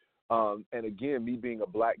clear. And again, me being a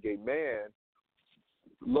black gay man,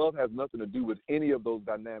 Love has nothing to do with any of those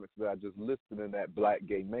dynamics that I just listed in that black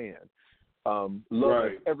gay man. Love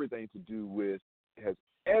has everything to do with, has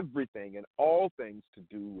everything and all things to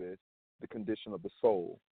do with the condition of the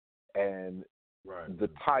soul and the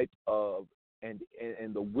type of and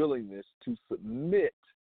the willingness to submit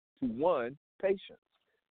to one, patience,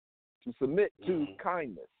 to submit to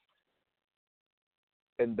kindness.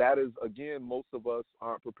 And that is, again, most of us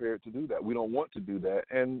aren't prepared to do that. We don't want to do that.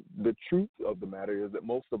 And the truth of the matter is that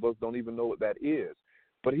most of us don't even know what that is.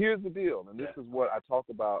 But here's the deal, and this is what I talk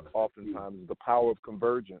about oftentimes, the power of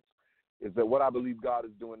convergence, is that what I believe God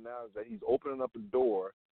is doing now is that he's opening up a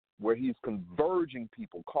door where he's converging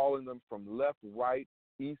people, calling them from left, right,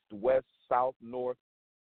 east, west, south, north,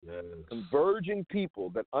 converging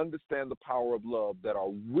people that understand the power of love, that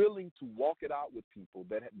are willing to walk it out with people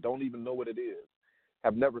that don't even know what it is,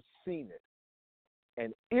 have never seen it.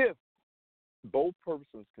 And if both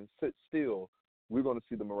persons can sit still, we're going to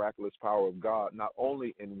see the miraculous power of God, not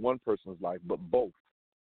only in one person's life, but both,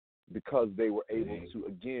 because they were able to,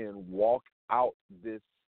 again, walk out this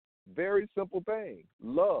very simple thing,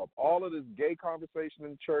 love. All of this gay conversation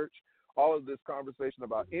in church, all of this conversation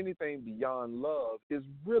about anything beyond love is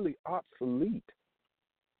really obsolete.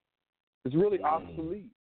 It's really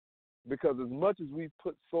obsolete. Because as much as we've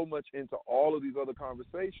put so much into all of these other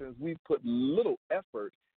conversations, we've put little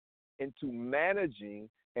effort into managing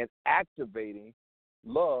and activating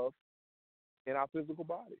love in our physical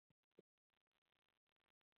body.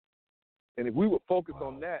 And if we would focus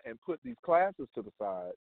on that and put these classes to the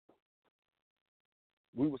side,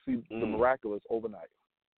 we will see the miraculous overnight.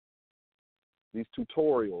 These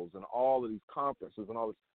tutorials and all of these conferences and all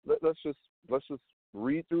this. Let's just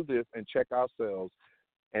read through this and check ourselves,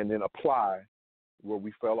 and then apply where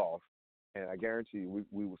we fell off. And I guarantee you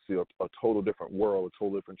we will see a total different world, a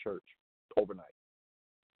total different church overnight,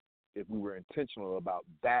 if we were intentional about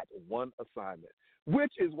that one assignment,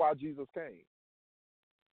 which is why Jesus came.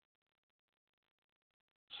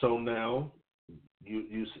 So now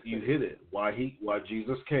you hit it. Why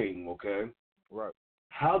Jesus came, okay? Right.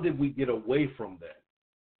 How did we get away from that?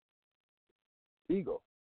 Ego.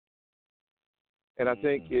 And I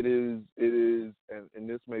think it is, and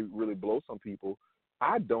this may really blow some people,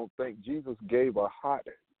 I don't think Jesus gave a hot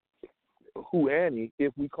hooanny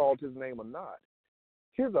if we called his name or not.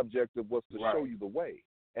 His objective was to show you the way,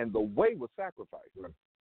 and the way was sacrifice.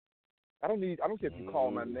 I don't care if you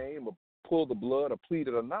call my name or pull the blood or plead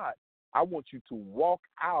it or not. I want you to walk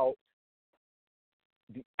out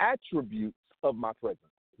the attributes of my presence,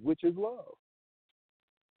 which is love.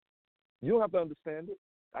 You don't have to understand it.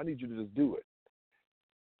 I need you to just do it.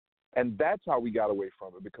 And that's how we got away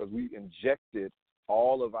from it, because we injected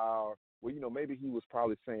all of our, maybe he was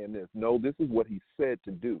probably saying this. No, this is what he said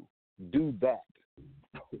to do. Do that.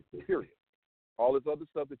 Period. All this other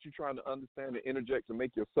stuff that you're trying to understand and interject to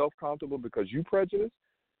make yourself comfortable because you prejudice,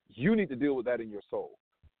 you need to deal with that in your soul.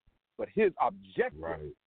 But his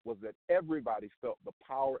objective was that everybody felt the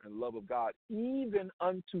power and love of God, even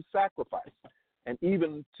unto sacrifice and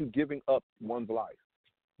even to giving up one's life.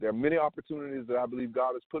 There are many opportunities that I believe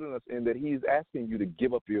God is putting us in that he's asking you to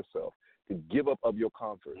give up yourself, to give up of your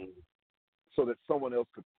comfort, so that someone else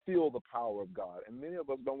could feel the power of God. And many of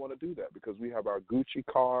us don't want to do that because we have our Gucci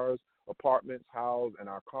cars, apartments, house, and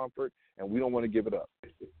our comfort, and we don't want to give it up.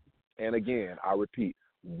 And again, I repeat,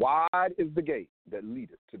 wide is the gate that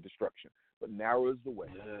leadeth to destruction, but narrow is the way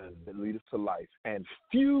that leadeth to life. And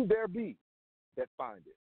few there be that find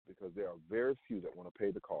it, because there are very few that want to pay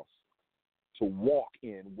the cost to walk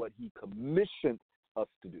in what he commissioned us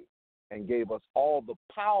to do and gave us all the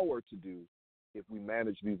power to do if we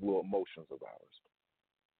manage these little emotions of ours.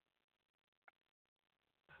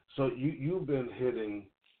 So you've been hitting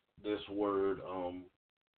this word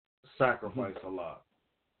sacrifice a lot,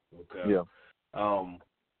 okay? Yeah.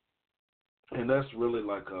 And that's really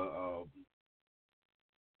like I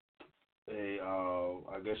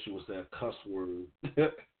guess you would say a cuss word.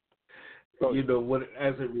 What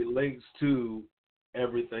as it relates to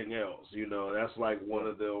everything else, that's like one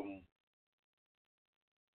of them.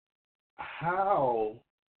 How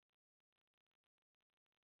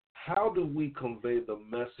do we convey the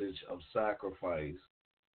message of sacrifice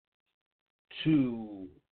to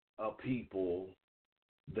a people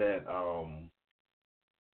that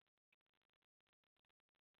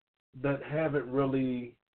haven't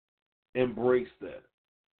really embraced that?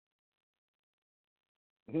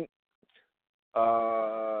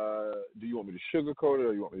 Do you want me to sugarcoat it,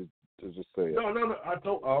 or you want me to just say it? No. I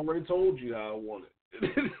already told you how I want it.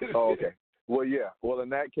 Oh, okay. Well, yeah. Well, in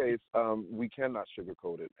that case, we cannot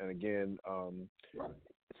sugarcoat it. And again,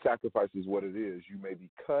 sacrifice is what it is. You may be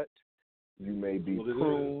cut. You may be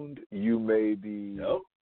pruned. You may be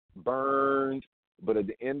burned. But at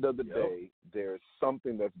the end of the day, there's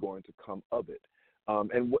something that's going to come of it.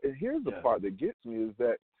 And here's the part that gets me is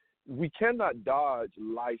that we cannot dodge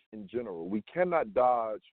life in general. We cannot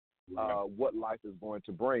dodge what life is going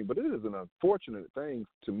to bring. But it is an unfortunate thing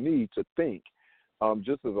to me to think,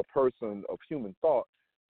 just as a person of human thought,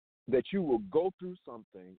 that you will go through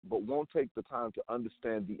something but won't take the time to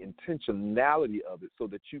understand the intentionality of it so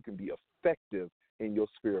that you can be effective in your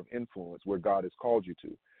sphere of influence where God has called you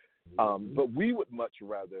to. But we would much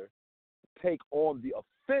rather take on the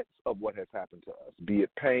offense of what has happened to us, be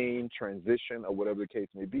it pain, transition, or whatever the case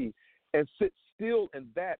may be, and sit still in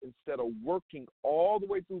that instead of working all the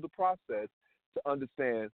way through the process to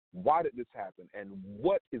understand why did this happen and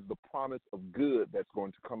what is the promise of good that's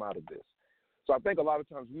going to come out of this. So I think a lot of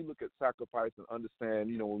times we look at sacrifice and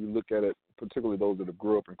understand, when we look at it, particularly those that have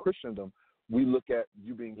grew up in Christendom, we look at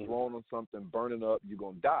you being thrown on something, burning up, you're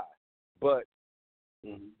going to die. But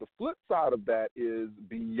the flip side of that is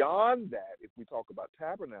beyond that, if we talk about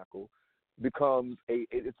tabernacle, becomes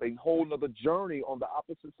it's a whole other journey on the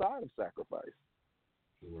opposite side of sacrifice.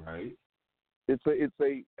 Right. It's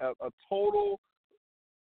a total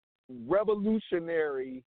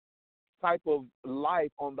revolutionary type of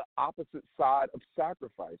life on the opposite side of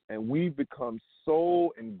sacrifice. And we've become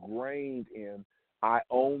so ingrained in, I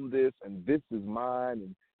own this and this is mine,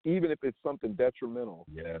 and even if it's something detrimental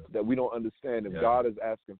that we don't understand, if God is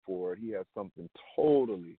asking for it, he has something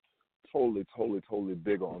totally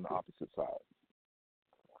bigger on the opposite side.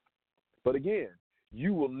 But again,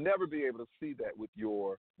 you will never be able to see that with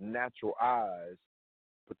your natural eyes,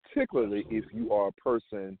 particularly if you are a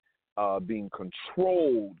person being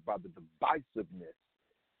controlled by the divisiveness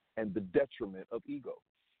and the detriment of ego.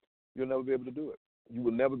 You'll never be able to do it. You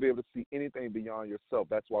will never be able to see anything beyond yourself.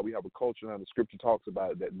 That's why we have a culture now, the scripture talks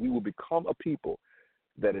about it, that we will become a people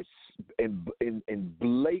that is, in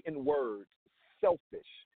blatant words, selfish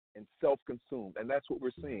and self-consumed. And that's what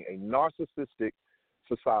we're seeing, a narcissistic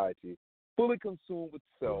society, fully consumed with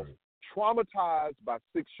self, traumatized by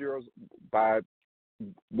by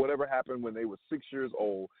whatever happened when they were 6 years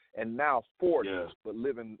old, and now 40, but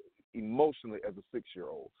living emotionally as a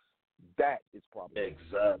 6-year-old. That is problematic.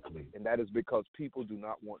 Exactly. And that is because people do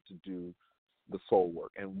not want to do the soul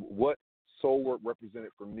work. And what soul work represented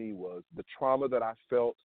for me was the trauma that I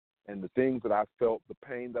felt and the things that I felt, the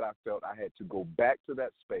pain that I felt. I had to go back to that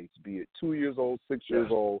space, be it 2 years old, 6 years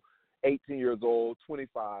old, 18 years old,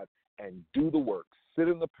 25, and do the work, sit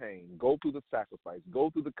in the pain, go through the sacrifice, go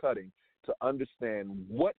through the cutting to understand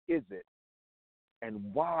what is it and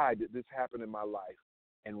why did this happen in my life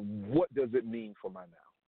and what does it mean for my now.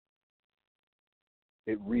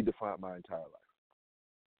 It redefined my entire life.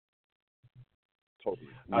 Totally.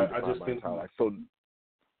 I just think life. So,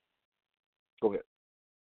 go ahead.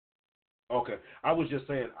 Okay. I was just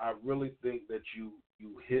saying, I really think that you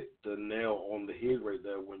hit the nail on the head right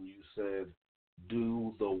there when you said,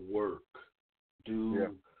 do the work.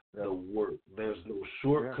 Do the work. There's no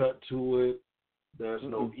shortcut to it. There's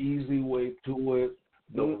no easy way to it.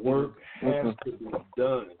 The work has to be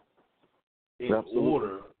done in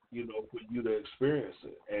order, for you to experience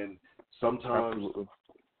it. And sometimes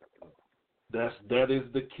that is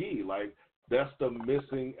the key. Like, that's the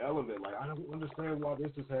missing element. Like, I don't understand why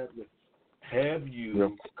this is happening. Have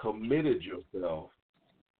you committed yourself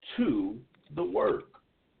to the work?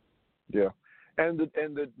 Yeah. And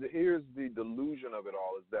here's the delusion of it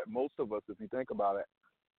all, is that most of us, if you think about it,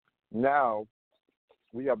 now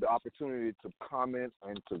we have the opportunity to comment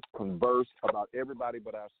and to converse about everybody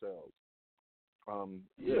but ourselves.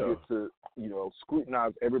 We get to,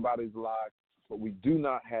 scrutinize everybody's life, but we do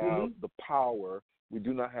not have the power, we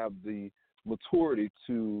do not have the maturity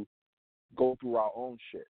to go through our own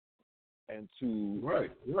shit and to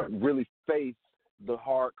really face the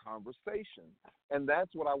hard conversation. And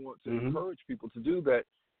that's what I want to encourage people to do, that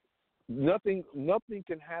nothing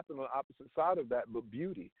can happen on the opposite side of that but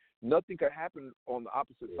beauty. Nothing can happen on the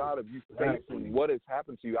opposite side of you facing what has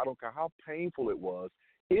happened to you. I don't care how painful it was.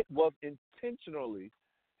 It was intentionally,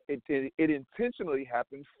 it intentionally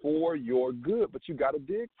happened for your good, but you got to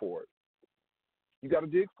dig for it. You've got to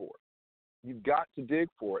dig for it. You've got to dig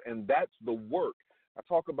for it, and that's the work. I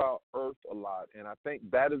talk about earth a lot, and I think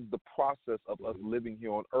that is the process of us living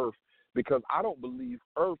here on earth, because I don't believe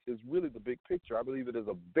earth is really the big picture. I believe it is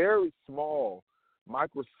a very small,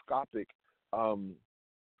 microscopic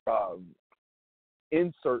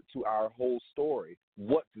insert to our whole story.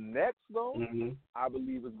 What's next, though, I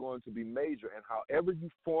believe is going to be major, and however you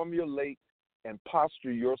formulate and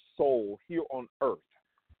posture your soul here on earth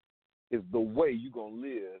is the way you're going to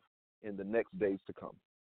live in the next days to come.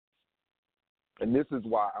 And this is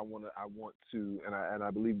why I want to, and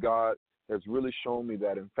I believe God has really shown me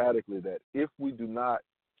that emphatically, that if we do not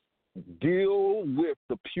deal with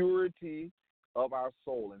the purity of our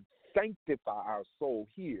soul and sanctify our soul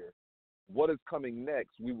here, what is coming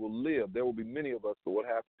next, we will live. There will be many of us, but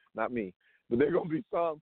not me, but there are going to be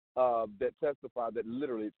some that testify that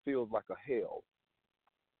literally it feels like a hell.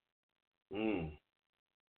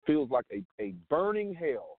 Feels like a burning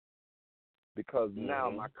hell, because now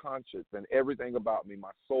my conscience and everything about me,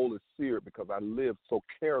 my soul is seared because I lived so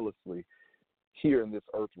carelessly here in this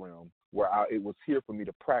earth realm, where it was here for me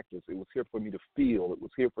to practice, it was here for me to feel, it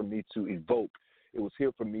was here for me to evoke, it was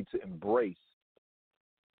here for me to embrace.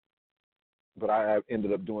 But I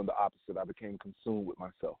ended up doing the opposite. I became consumed with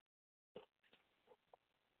myself.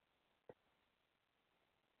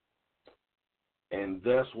 And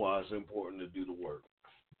that's why it's important to do the work.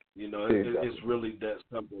 You know, it's really that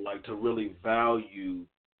simple, like to really value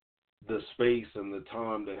the space and the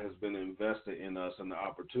time that has been invested in us and the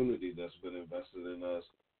opportunity that's been invested in us.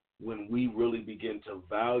 When we really begin to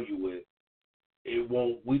value it,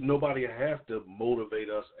 nobody have to motivate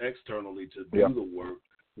us externally to do the work.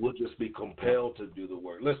 We'll just be compelled to do the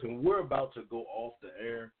work. Listen, we're about to go off the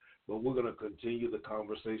air, but we're going to continue the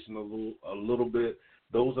conversation a little bit.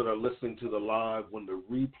 Those that are listening to the live, when the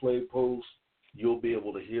replay posts, you'll be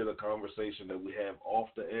able to hear the conversation that we have off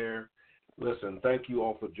the air. Listen, thank you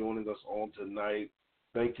all for joining us on tonight.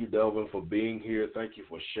 Thank you, Delvin, for being here. Thank you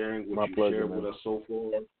for sharing what you shared with us so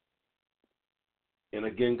far. And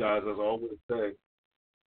again, guys, as I always say,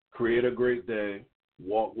 create a great day,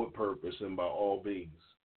 walk with purpose, and by all means,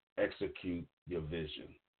 execute your vision.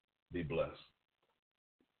 Be blessed.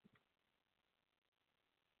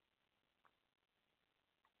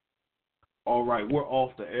 All right, we're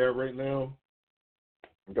off the air right now.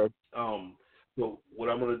 Okay. So what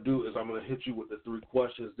I'm going to do is I'm going to hit you with the 3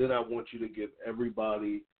 questions. Then I want you to give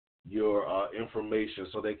everybody your information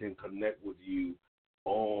so they can connect with you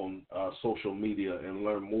on social media and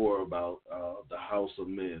learn more about the House of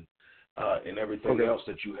Men and everything else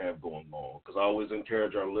that you have going on. Because I always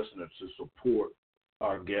encourage our listeners to support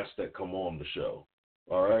our guests that come on the show.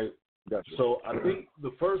 All right? Gotcha. So I think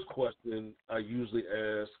the first question I usually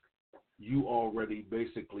ask, you already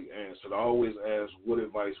basically answered. I always ask, what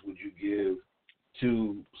advice would you give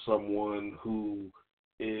to someone who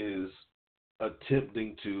is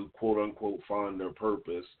attempting to, quote unquote, find their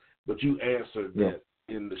purpose? But you answered that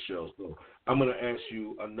in the show. So I'm going to ask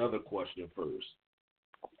you another question first.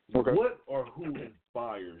 Okay. What or who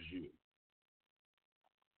inspires you?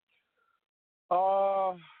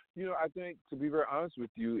 I think, to be very honest with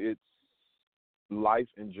you, it's life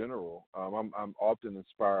in general. I'm often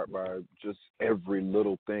inspired by just every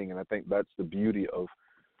little thing, and I think that's the beauty of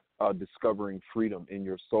discovering freedom in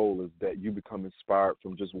your soul, is that you become inspired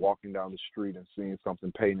from just walking down the street and seeing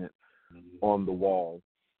something painted on the wall.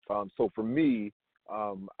 So for me,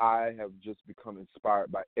 I have just become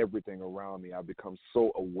inspired by everything around me. I've become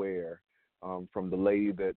so aware, from the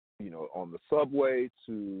lady that, on the subway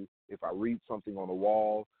to if I read something on the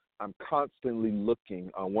wall, I'm constantly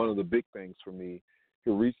looking. One of the big things for me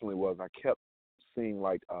here recently was I kept seeing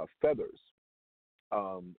feathers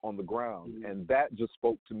on the ground, and that just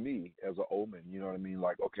spoke to me as an omen. You know what I mean?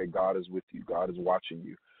 Like, okay, God is with you. God is watching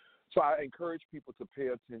you. So I encourage people to pay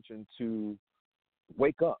attention, to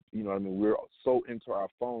wake up. You know what I mean? We're so into our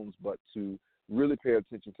phones, but to really pay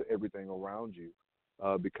attention to everything around you,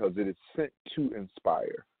 because it is sent to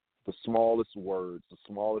inspire. The smallest words, the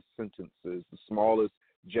smallest sentences, the smallest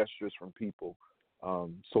gestures from people.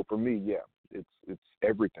 So for me, it's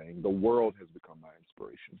everything. The world has become my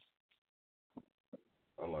inspiration.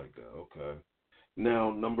 I like that. Okay.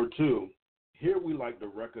 Now, number 2, here we like to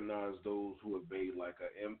recognize those who have made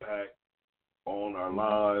an impact on our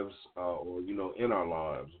lives, or in our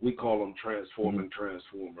lives. We call them transforming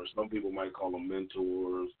transformers. Some people might call them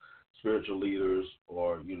mentors, spiritual leaders,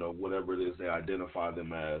 or whatever it is they identify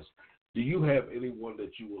them as. Do you have anyone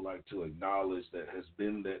that you would like to acknowledge that has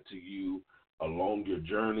been that to you along your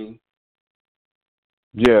journey?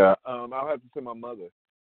 Yeah, I'll have to say my mother.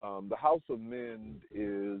 The House of Men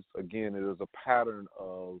is, again, it is a pattern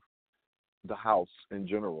of the house in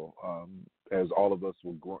general. As all of us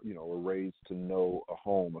were raised to know a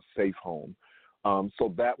home, a safe home.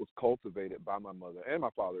 So that was cultivated by my mother and my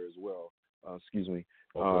father as well. Okay.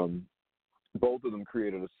 Both of them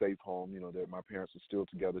created a safe home. That my parents are still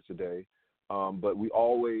together today. But we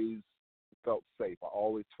always felt safe. I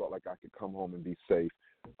always felt like I could come home and be safe.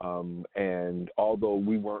 And although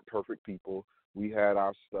we weren't perfect people, we had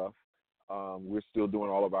our stuff. We're still doing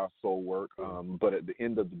all of our soul work. But at the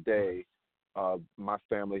end of the day, my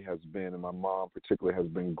family has been, and my mom particularly has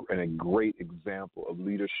been a great example of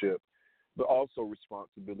leadership, but also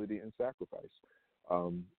responsibility and sacrifice.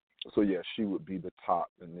 So yeah, she would be the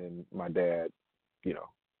top, and then my dad,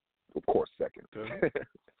 of course, second. Okay.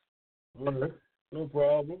 All right, no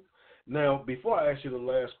problem. Now, before I ask you the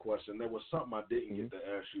last question, there was something I didn't get to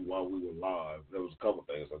ask you while we were live. There was a couple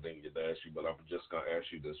things I didn't get to ask you, but I'm just going to ask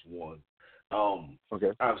you this one.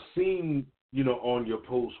 Okay. I've seen, on your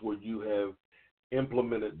post where you have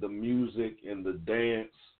implemented the music and the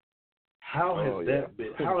dance. How has that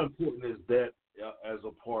been? How important is that as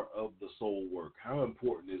a part of the soul work? How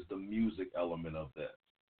important is the music element of that?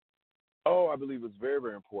 Oh, I believe it's very,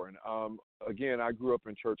 very important. Again, I grew up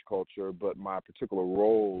in church culture, but my particular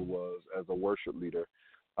role was as a worship leader.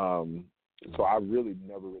 So I really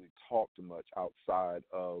never really talked much outside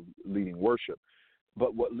of leading worship.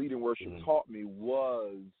 But what leading worship taught me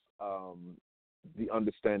was the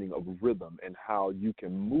understanding of rhythm and how you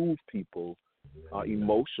can move people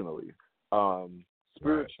emotionally,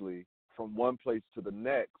 spiritually, from one place to the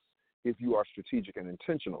next if you are strategic and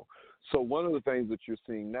intentional. So one of the things that you're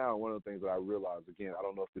seeing now, one of the things that I realized, again, I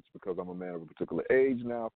don't know if it's because I'm a man of a particular age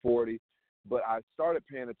now, 40, but I started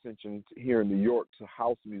paying attention here in New York to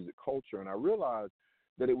house music culture, and I realized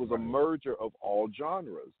that it was a merger of all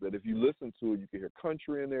genres, that if you listen to it, you could hear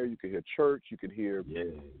country in there, you could hear church, you could hear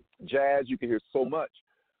jazz, you could hear so much.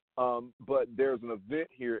 But there's an event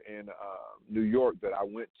here in New York that I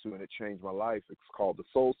went to, and it changed my life. It's called the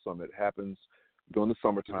Soul Summit. It happens during the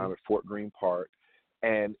summertime at Fort Greene Park.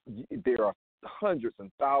 And there are hundreds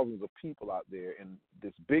and thousands of people out there in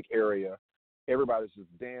this big area. Everybody's just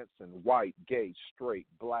dancing, white, gay, straight,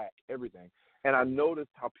 black, everything. And I noticed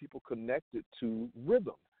how people connected to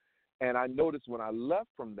rhythm. And I noticed when I left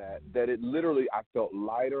from that it literally, I felt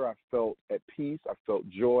lighter, I felt at peace, I felt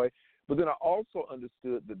joy. But then I also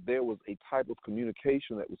understood that there was a type of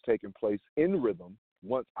communication that was taking place in rhythm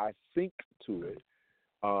once I synced to it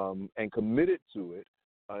and committed to it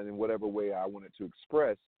in whatever way I wanted to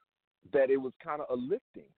express, that it was kind of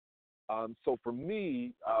uplifting. So for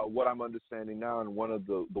me, what I'm understanding now, and one of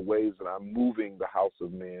the ways that I'm moving the House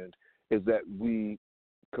of MEND, is that we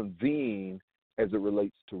convene as it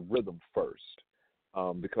relates to rhythm first,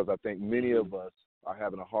 because I think many of us are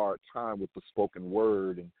having a hard time with the spoken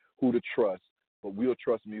word and who to trust, but we'll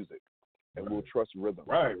trust music, and we'll trust rhythm,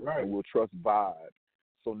 and we'll trust vibe.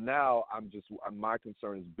 So now my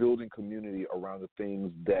concern is building community around the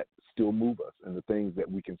things that still move us and the things that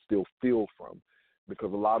we can still feel from,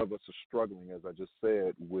 because a lot of us are struggling, as I just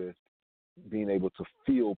said, with being able to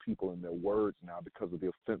feel people in their words now because of the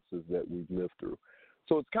offenses that we've lived through.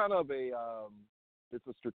 So it's kind of it's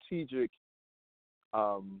a strategic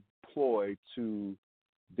ploy to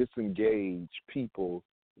disengage people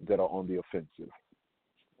that are on the offensive.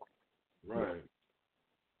 Right.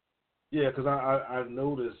 Yeah, because I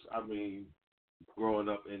noticed, growing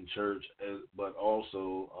up in church, but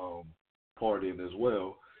also partying as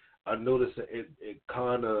well, I noticed that it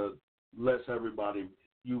kind of lets everybody,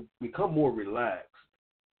 you become more relaxed.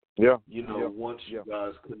 Yeah. Once you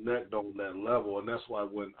guys connect on that level. And that's why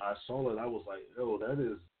when I saw it, I was like,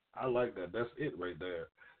 I like that. That's it right there.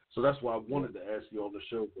 So that's why I wanted to ask you on the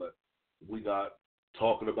show, but we got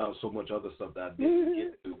talking about so much other stuff that I didn't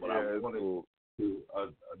get to. But I wanted to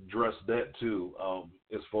address that too,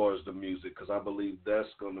 as far as the music, because I believe that's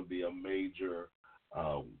going to be a major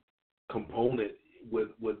component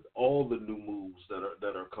with all the new moves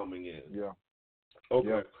that are coming in. Yeah.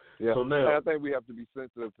 Okay. Yeah. So now, and I think we have to be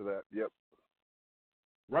sensitive to that. Yep.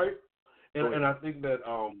 Right. And I think that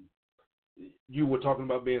you were talking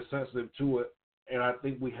about being sensitive to it, and I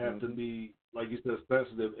think we have to be, like you said,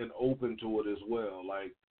 sensitive and open to it as well.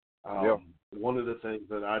 Like one of the things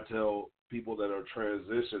that I tell people that are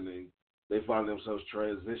transitioning, they find themselves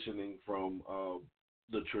transitioning from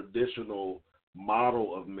the traditional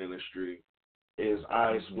model of ministry, is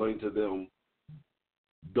I explain to them,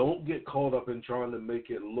 don't get caught up in trying to make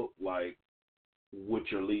it look like what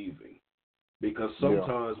you're leaving, because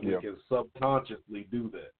sometimes we can subconsciously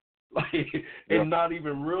do that, and not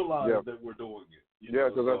even realize that we're doing it.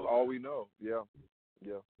 Because that's all we know. Yeah.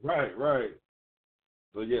 Right.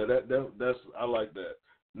 So that's I like that.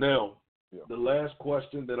 Now, the last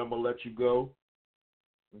question, that I'm gonna let you go.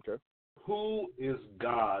 Okay. Who is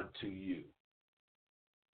God to you?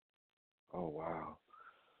 Oh wow.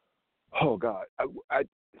 Oh God,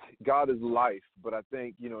 God is life, but I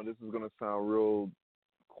think this is gonna sound real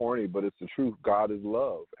corny, but it's the truth. God is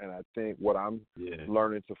love, and I think what I'm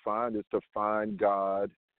learning to find is to find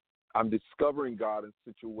God. I'm discovering God in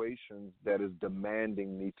situations that is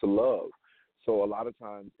demanding me to love. So a lot of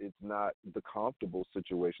times it's not the comfortable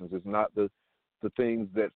situations. It's not the things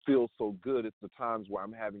that feel so good. It's the times where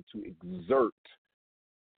I'm having to exert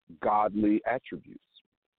godly attributes,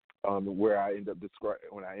 where I end up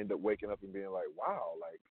when I end up waking up and being like,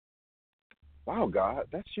 wow, God,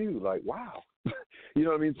 that's you. Like, wow. You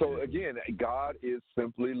know what I mean? So, again, God is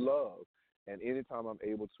simply love. And anytime I'm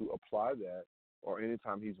able to apply that, or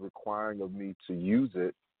anytime he's requiring of me to use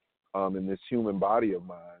it in this human body of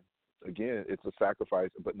mine, again, it's a sacrifice.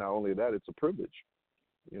 But not only that, it's a privilege.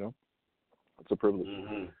 You know? It's a privilege.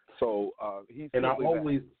 Mm-hmm. So he's and I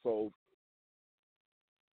always. So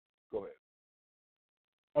go ahead.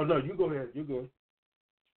 Oh no, you go ahead. You go.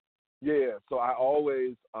 Yeah. So I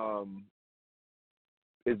always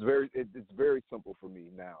it's very simple for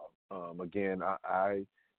me now. Again, I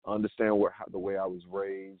understand the way I was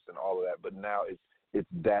raised and all of that, but now it's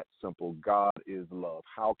that simple. God is love.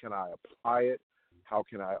 How can I apply it? How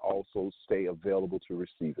can I also stay available to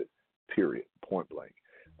receive it? Period. Point blank.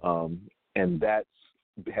 And that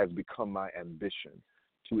has become my ambition,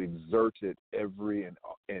 to exert it every and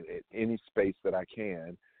any space that I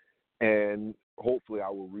can, and hopefully I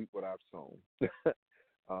will reap what I've sown.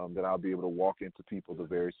 That I'll be able to walk into people the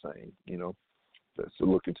very same, that's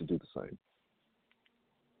looking to do the same.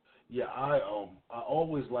 Yeah, I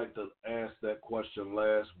always like to ask that question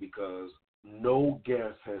last, because no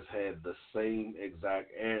guest has had the same exact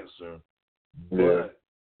answer, but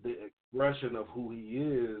the expression of who he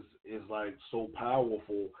is like so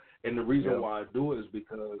powerful. And the reason why I do it is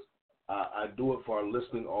because I do it for our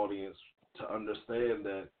listening audience to understand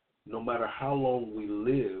that no matter how long we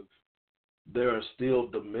live, there are still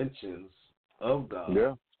dimensions of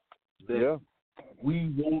God that we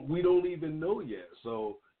don't even know yet.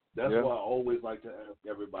 So that's why I always like to ask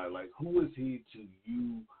everybody, like, who is he to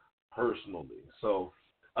you personally? So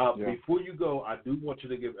before you go, I do want you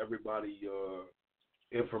to give everybody your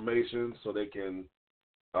information so they can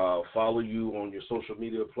follow you on your social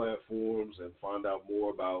media platforms and find out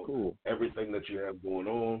more about everything that you have going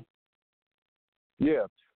on. Yeah.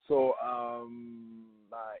 So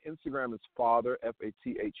my Instagram is father,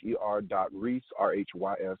 FATHER.Reese,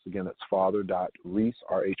 RHYS. Again, that's father.Reese,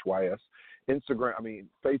 RHYS.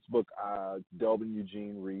 Facebook, Delvin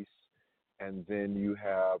Eugene Reese. And then you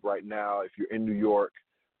have, right now, if you're in New York,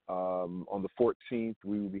 on the 14th,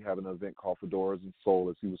 we will be having an event called Fedoras and Soul,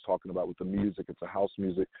 as he was talking about with the music. It's a house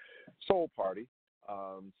music soul party.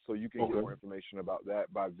 So you can get more information about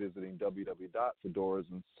that by visiting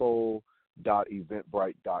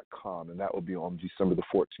www.fedoransandsoul.eventbrite.com, and that will be on December the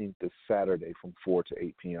 14th, this Saturday, from 4 to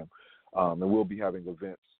 8 p.m. And we'll be having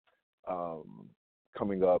events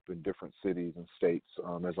coming up in different cities and states,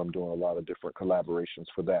 as I'm doing a lot of different collaborations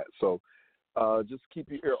for that. So just keep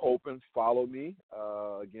your ear open. Follow me,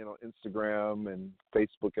 again, on Instagram and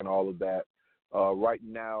Facebook and all of that. Right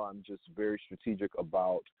now, I'm just very strategic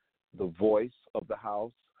about the voice of the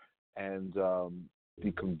house and the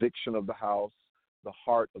conviction of the house, the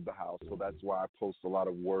heart of the house. So that's why I post a lot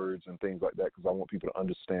of words and things like that, because I want people to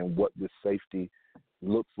understand what this safety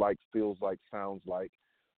looks like, feels like, sounds like.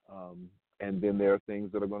 And then there are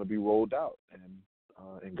things that are going to be rolled out and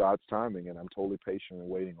in God's timing, and I'm totally patient and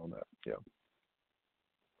waiting on that. Yeah.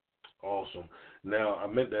 Awesome. Now, I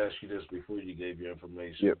meant to ask you this before you gave your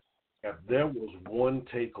information. Yep. If there was one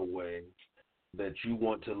takeaway that you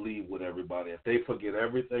want to leave with everybody, if they forget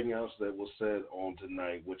everything else that was said on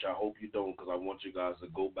tonight, which I hope you don't, because I want you guys to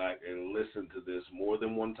go back and listen to this more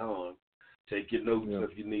than one time. Take your notes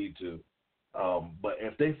if you need to. But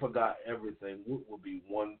if they forgot everything, what would be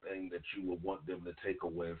one thing that you would want them to take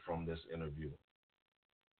away from this interview?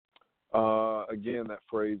 Again, that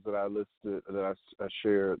phrase that I listed, that I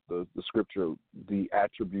shared, the scripture, the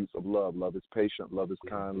attributes of love. Love is patient, love is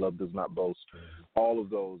kind, love does not boast. All of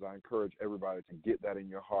those, I encourage everybody to get that in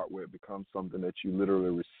your heart, where it becomes something that you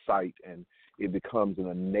literally recite, and it becomes an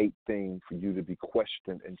innate thing for you to be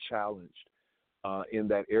questioned and challenged in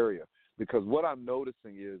that area. Because what I'm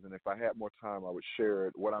noticing is, and if I had more time, I would share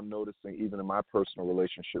it, what I'm noticing even in my personal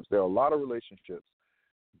relationships, there are a lot of relationships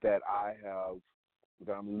that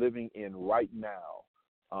I'm living in right now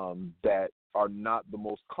that are not the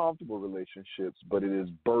most comfortable relationships, but it is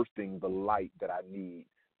birthing the light that I need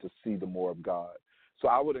to see the more of God. So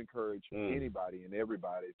I would encourage anybody and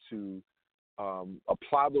everybody to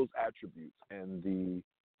apply those attributes, and the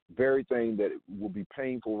very thing that will be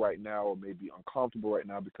painful right now or may be uncomfortable right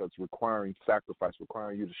now because it's requiring sacrifice,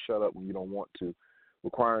 requiring you to shut up when you don't want to,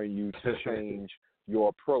 requiring you to change your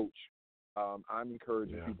approach. I'm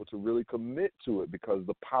encouraging people to really commit to it, because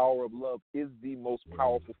the power of love is the most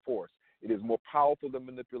powerful force. It is more powerful than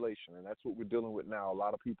manipulation, and that's what we're dealing with now. A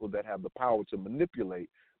lot of people that have the power to manipulate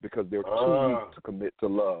because they're too weak to commit to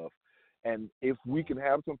love. And if we can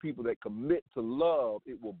have some people that commit to love,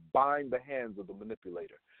 it will bind the hands of the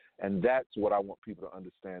manipulator. And that's what I want people to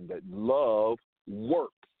understand, that love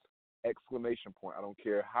works, exclamation point. I don't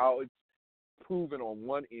care how it's proven on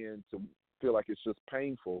one end to feel like it's just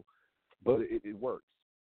painful, but it works.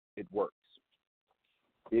 It works.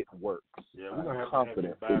 It works. Yeah, we're going to have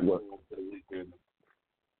confident to have you it back works. on so that we can.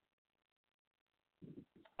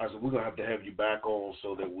 I said we're going to have you back on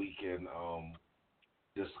so that we can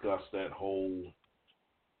discuss that whole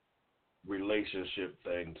relationship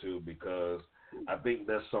thing too, because I think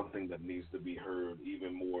that's something that needs to be heard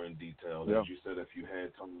even more in detail. Yeah. As you said, if you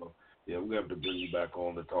had time, we're going to have to bring you back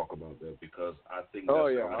on to talk about that, because I think that's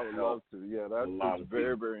I going would to love help to. Yeah, a lot that's of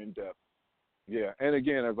very, people. very in depth. Yeah, and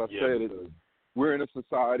again, as I said, because we're in a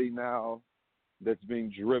society now that's being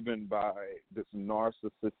driven by this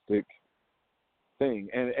narcissistic thing.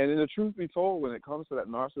 And the truth be told, when it comes to that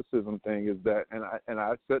narcissism thing, is that, and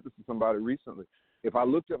I said this to somebody recently, if I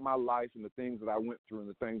looked at my life and the things that I went through and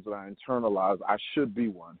the things that I internalized, I should be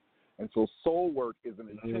one. And so soul work is an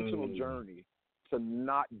intentional journey to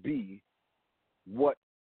not be what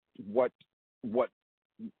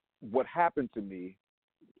happened to me.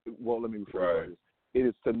 Well, let me rephrase this. It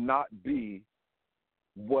is to not be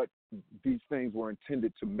what these things were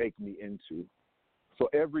intended to make me into. So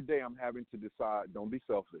every day I'm having to decide, don't be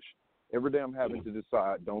selfish. Every day I'm having to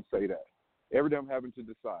decide, don't say that. Every day I'm having to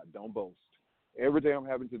decide, don't boast. Every day I'm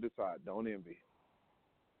having to decide, don't envy.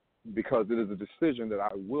 Because it is a decision that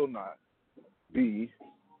I will not be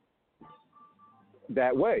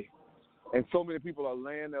that way. And so many people are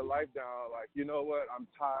laying their life down like, you know what, I'm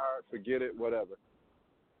tired, forget it, whatever.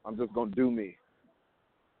 I'm just going to do me.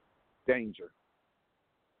 Danger.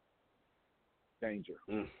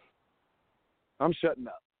 I'm shutting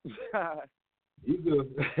up. You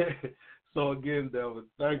good. So again, Delvin,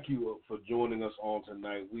 thank you for joining us on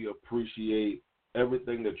tonight. We appreciate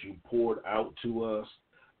everything that you poured out to us.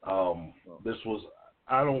 This was,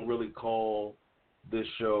 I don't really call this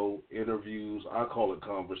show interviews. I call it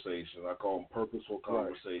conversations. I call them purposeful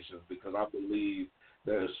conversations, because I believe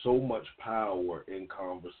there is so much power in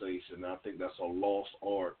conversation. I think that's a lost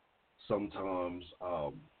art sometimes,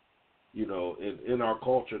 in our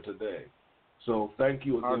culture today. So thank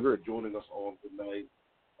you again for joining us on tonight.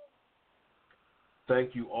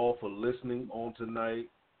 Thank you all for listening on tonight.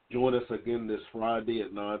 Join us again this Friday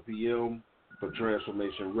at 9 p.m. for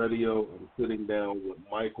Trans4mation Radio. I'm sitting down with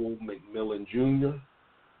Michael McMillan Jr.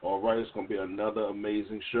 All right, it's going to be another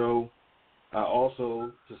amazing show.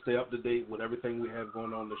 Also, to stay up to date with everything we have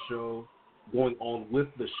going on with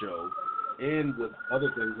the show, and with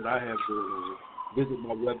other things that I have going on, visit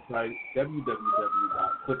my website,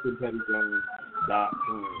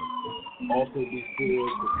 www.cliftonpettyjohn.com. Also, be sure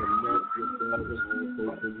to connect with Delvin on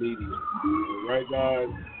social media. All right, guys?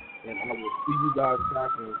 And I will see you guys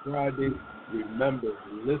back on Friday. Remember,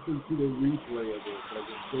 listen to the replay of this. There's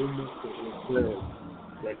so much that was said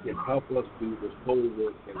that can help us do the soul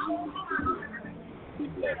work that we need to do. Be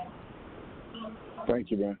blessed.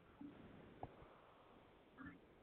 Thank you, man.